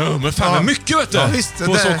topp. Ja, men 5 är mycket, vet du. Ja, visst,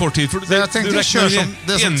 på så kort tid. Jag tänkte jag kör som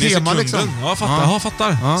det är som tema liksom. Ja, fattar.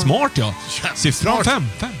 Fattar. Smart, ja. Siffran 5.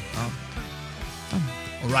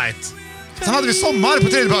 All right. Sen hade vi sommar på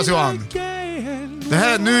tredje plats, Johan. Det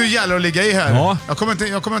här, nu gäller det att ligga i här. Ja. Jag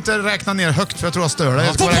kommer inte räkna ner högt för jag tror jag stör dig.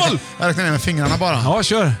 Jag räknar ner med fingrarna bara. Ja,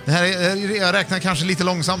 kör. Det här jag räknar kanske lite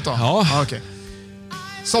långsamt då. Ja. Okej.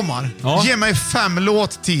 Sommar. Ja. Ge mig 5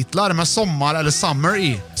 låttitlar med sommar eller summer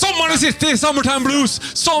i. Sommar i city, Summertime Blues,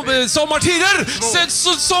 sommartider,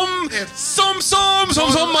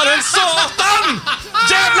 som sommaren, satan!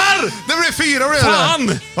 Jävlar! Det blev 4 blev det.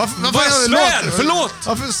 Fan! Vad jag svär, förlåt!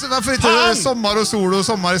 Varför inte sommar och sol och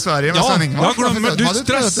sommar i Sverige med sändning? Jag glömmer, du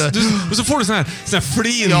stress. Och så får du sån här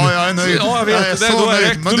flin. Ja, jag är nöjd. Ja, jag vet.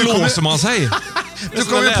 Då låser man sig. Du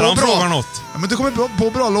kommer på bra något. Ja, men du kommer på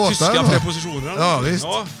bra låtar. Tyska prepositioner. Ja, visst.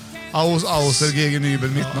 Ja. Auser, gegen Nübel,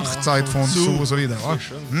 Mitnacht, Zeit von So och så vidare.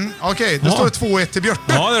 Okej, då står det 2-1 till Björk.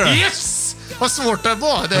 Ja, det är det. Yes! Vad svårt det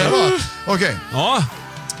var. Okej. Ja.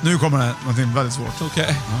 Nu kommer det någonting väldigt svårt.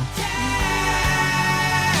 Okej. Ja.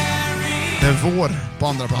 Det är vår på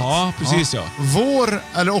andra plats. Ja, precis ja. Vår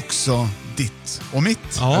eller också ditt och mitt,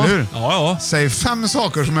 ja. Eller hur? Ja. Säg 5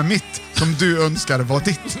 saker som är mitt som du önskar var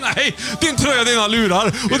ditt. Nej, din tröja, dina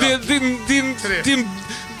lurar och din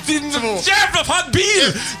jävla fan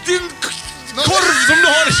bil! Din korv som du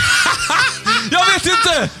har. Jag vet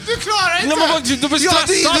inte. Du klarar inte. Du blir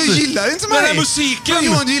stressad. Du gillar inte mig. Den här musiken. Men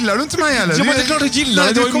Johan, gillar du inte mig heller? Ja, men det är klart jag gillar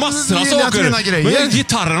det. Du har ju massor av saker. Men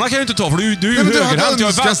gitarrerna kan jag inte ta för du är ju högerhänt. Jag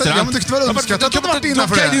är vänsterhänt. Ja, men du kan väl önska att jag varit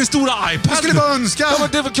innanför det. Din stora iPad. Jag skulle bara önska.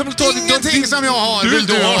 Ingenting som jag har vill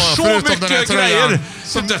du ha. Du har så mycket grejer.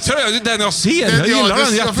 Den jag ser. Jag gillar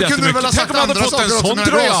den jättemycket. Tänk om jag hade fått en sån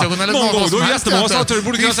tröja någon gång. Då är det jättemånga saker. Du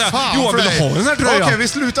borde kunna säga Johan, vill du ha en sån här tröja? Okej, vi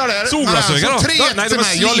slutar där. Solglasögon då? 3-1 till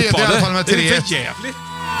mig. Jag leder i alla fall med 3-1. Det är för jävligt.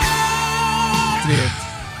 3-1.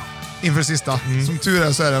 Inför sista. Som tur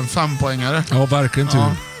är så är det en 5-poängare. Ja, verkligen tur.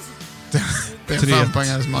 Ja. Det är en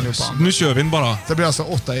 5-poängare som allihopa. Nu kör vi bara. Det blir alltså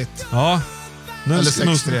 8-1. Ja. Eller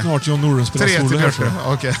 6-3. Snart John Noren spelar solo här.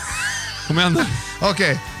 Okej. Kom igen.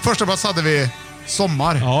 Okej. Första plats hade vi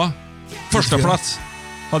sommar. Ja. Första plats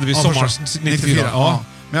hade vi sommar 94. Ja.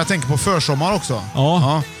 Men jag tänker på försommar också.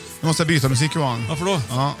 Ja. Nu måste jag byta musik, Johan. Varför då?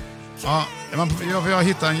 Ja. Jag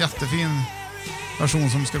hittade en jättefin version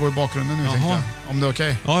som ska gå i bakgrunden nu, tänkte jag. Om det är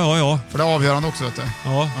okej. Ja. För det är avgörande också, vet du.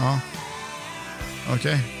 Ja.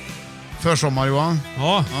 Okej. Försommar, Johan.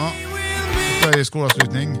 Ja. Det är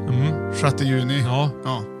skolavslutning. 6 juni. Ja.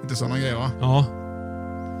 Inte sådana grejer, va? Ja.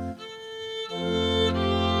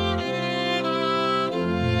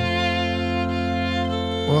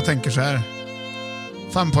 Och jag tänker så här.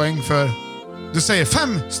 5 poäng för... Du säger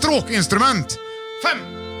 5 stråkinstrument. 5,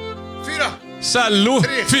 4, cello, 3,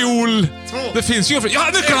 fiol. 2. Det finns ju fler. Ja,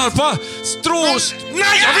 nyckelharpa! Strås... Nej,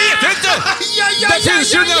 jag vet inte! Det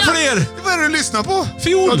finns ju inga fler! Vad är det du lyssnar på?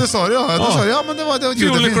 Fiol. Ja, det sa du. Ja, men det var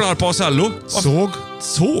Fiol, nyckelharpa och cello.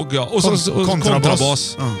 Såg, ja. Och så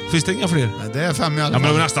kontrabas. Ja. Finns det inga fler? Nej, det är 5 i alla fall. Ja, men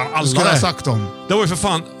det var nästan alla skulle jag det. ha sagt dem. Det var ju för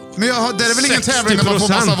fan... Men det är väl ingen tävling när man får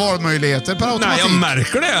massa valmöjligheter per automatik? Nej, jag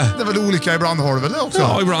märker det. Det är väl olika, ibland har du väl det också?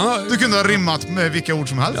 Ja, ibland. Du kunde ha rimmat med vilka ord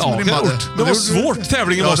som helst. Ja, det var svårt.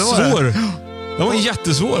 Tävlingen var svår. Det var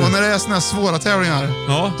jättesvår. Och när det är såna här svåra tävlingar,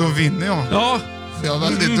 då vinner jag. Ja. För jag är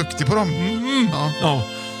väldigt duktig på dem. Ja,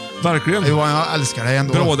 verkligen. Johan, jag älskar dig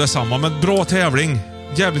ändå. Bra detsamma, men bra tävling.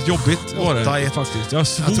 Jävligt jobbigt var det 8-1. faktiskt. Jag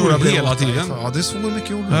svor hela tiden. Ja, det svor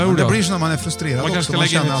mycket ord. Ja, Det blir så när man är frustrerad man också. Man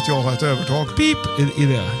känner att jag har ett övertag. Pip i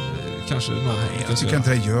det. Kanske någon. Jag tycker inte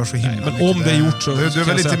det gör så himla men mycket. om det är gjort så... Du är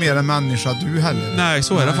väl lite mer en människa du heller? Nej,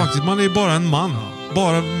 så är det faktiskt. Man är ju bara en man.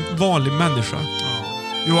 Bara en vanlig människa.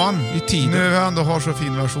 Johan, i tiden. Nu jag ändå har så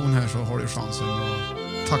fin version här så har du chansen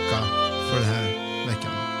att tacka för den här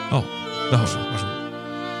veckan. Ja, det har jag. Varsågod.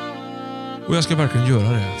 Och jag ska verkligen göra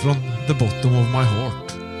det. Från the bottom of my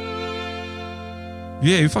heart.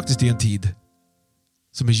 Vi är ju faktiskt i en tid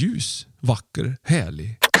som är ljus, vacker,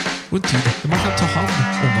 härlig. Och en tid där man kan ta hand om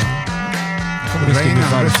varandra. Det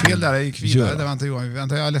är fel där, det gick vidare. Det väntar Johan.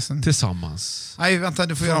 Vänta, jag är ledsen. Tillsammans. Nej, vänta,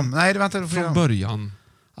 du får göra om. Nej, vänta, du får göra om. Från början.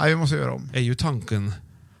 Nej, vi måste göra om. Är ju tanken...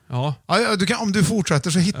 Ja. Ja, om du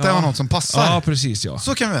fortsätter så hittar jag något som passar. Ja, precis. Ja.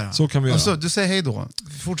 Så kan vi göra. Så kan vi göra. Alltså, du säger hej då.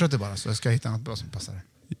 Fortsätt bara så jag ska hitta något bra som passar.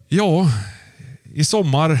 Ja, i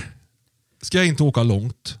sommar ska jag inte åka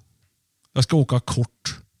långt. Jag ska åka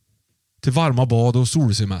kort. Till varma bad och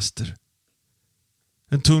solsemester.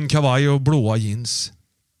 En tunn kavaj och blåa jeans.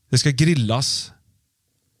 Det ska grillas.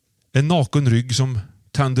 En naken rygg som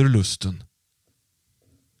tänder lusten.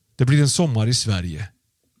 Det blir en sommar i Sverige.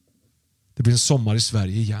 Det blir en sommar i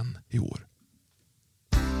Sverige igen i år.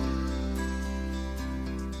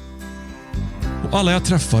 Och alla jag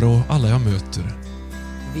träffar och alla jag möter.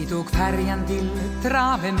 Vi tog färjan till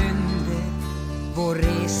Travemünde. Vår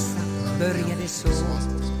resa började så.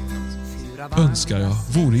 Önskar jag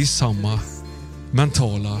vore i samma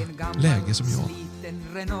mentala läge som jag.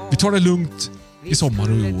 Vi tar det lugnt i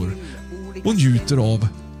sommar och i år och njuter av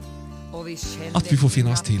att vi får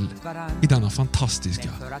finnas till i denna fantastiska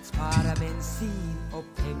tid.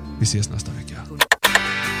 Vi ses nästa vecka.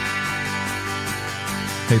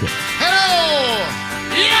 Hej då! Hej då!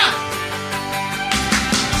 Ja!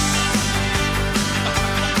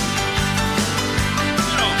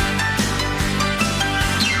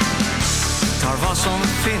 Tar vad som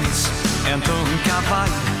finns, en tung kavaj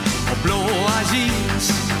och blåa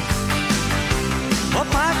jeans. Och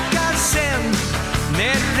packar sen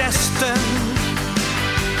ner resten.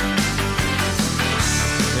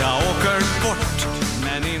 Jag åker bort,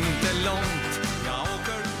 men inte långt. Jag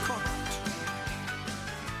åker kort.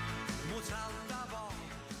 Mot salta bad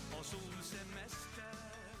och solsemester.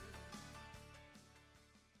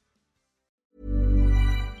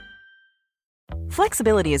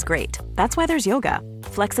 Flexibility is great. That's why there's yoga.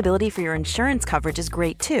 Flexibility for your insurance coverage is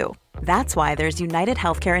great too. That's why there's United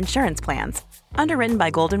Healthcare Insurance Plans. Underwritten by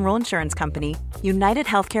Golden Rule Insurance Company, United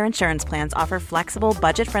Healthcare Insurance Plans offer flexible,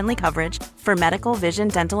 budget-friendly coverage for medical, vision,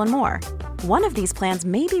 dental, and more. One of these plans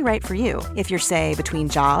may be right for you if you're, say, between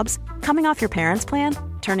jobs, coming off your parents' plan,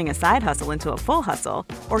 turning a side hustle into a full hustle,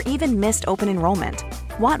 or even missed open enrollment.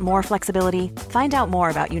 Want more flexibility? Find out more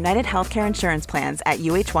about United Healthcare Insurance Plans at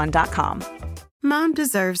uh1.com. Mom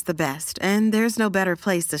deserves the best, and there's no better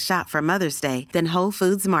place to shop for Mother's Day than Whole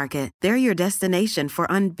Foods Market. They're your destination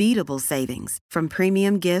for unbeatable savings, from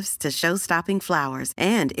premium gifts to show-stopping flowers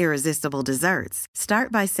and irresistible desserts.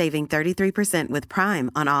 Start by saving 33% with Prime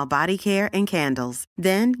on all body care and candles.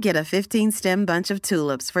 Then get a 15-stem bunch of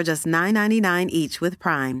tulips for just $9.99 each with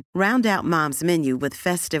Prime. Round out Mom's menu with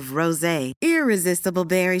festive rosé, irresistible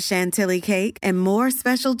berry chantilly cake, and more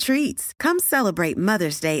special treats. Come celebrate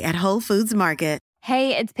Mother's Day at Whole Foods Market.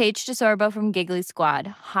 Hey, it's Paige DeSorbo from Giggly Squad.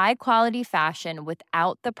 High quality fashion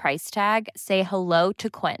without the price tag. Say hello to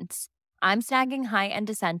Quince. I'm snagging high-end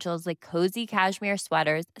essentials like cozy cashmere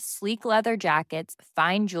sweaters, sleek leather jackets,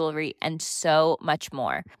 fine jewelry, and so much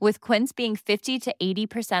more. With Quince being 50 to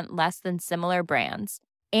 80% less than similar brands.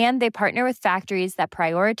 And they partner with factories that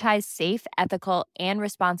prioritize safe, ethical, and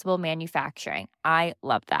responsible manufacturing. I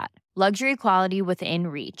love that. Luxury quality within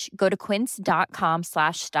reach. Go to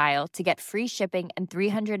quince.com/style to get free shipping and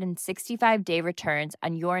 365-day returns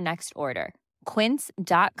on your next order.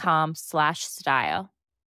 Quince.com/style.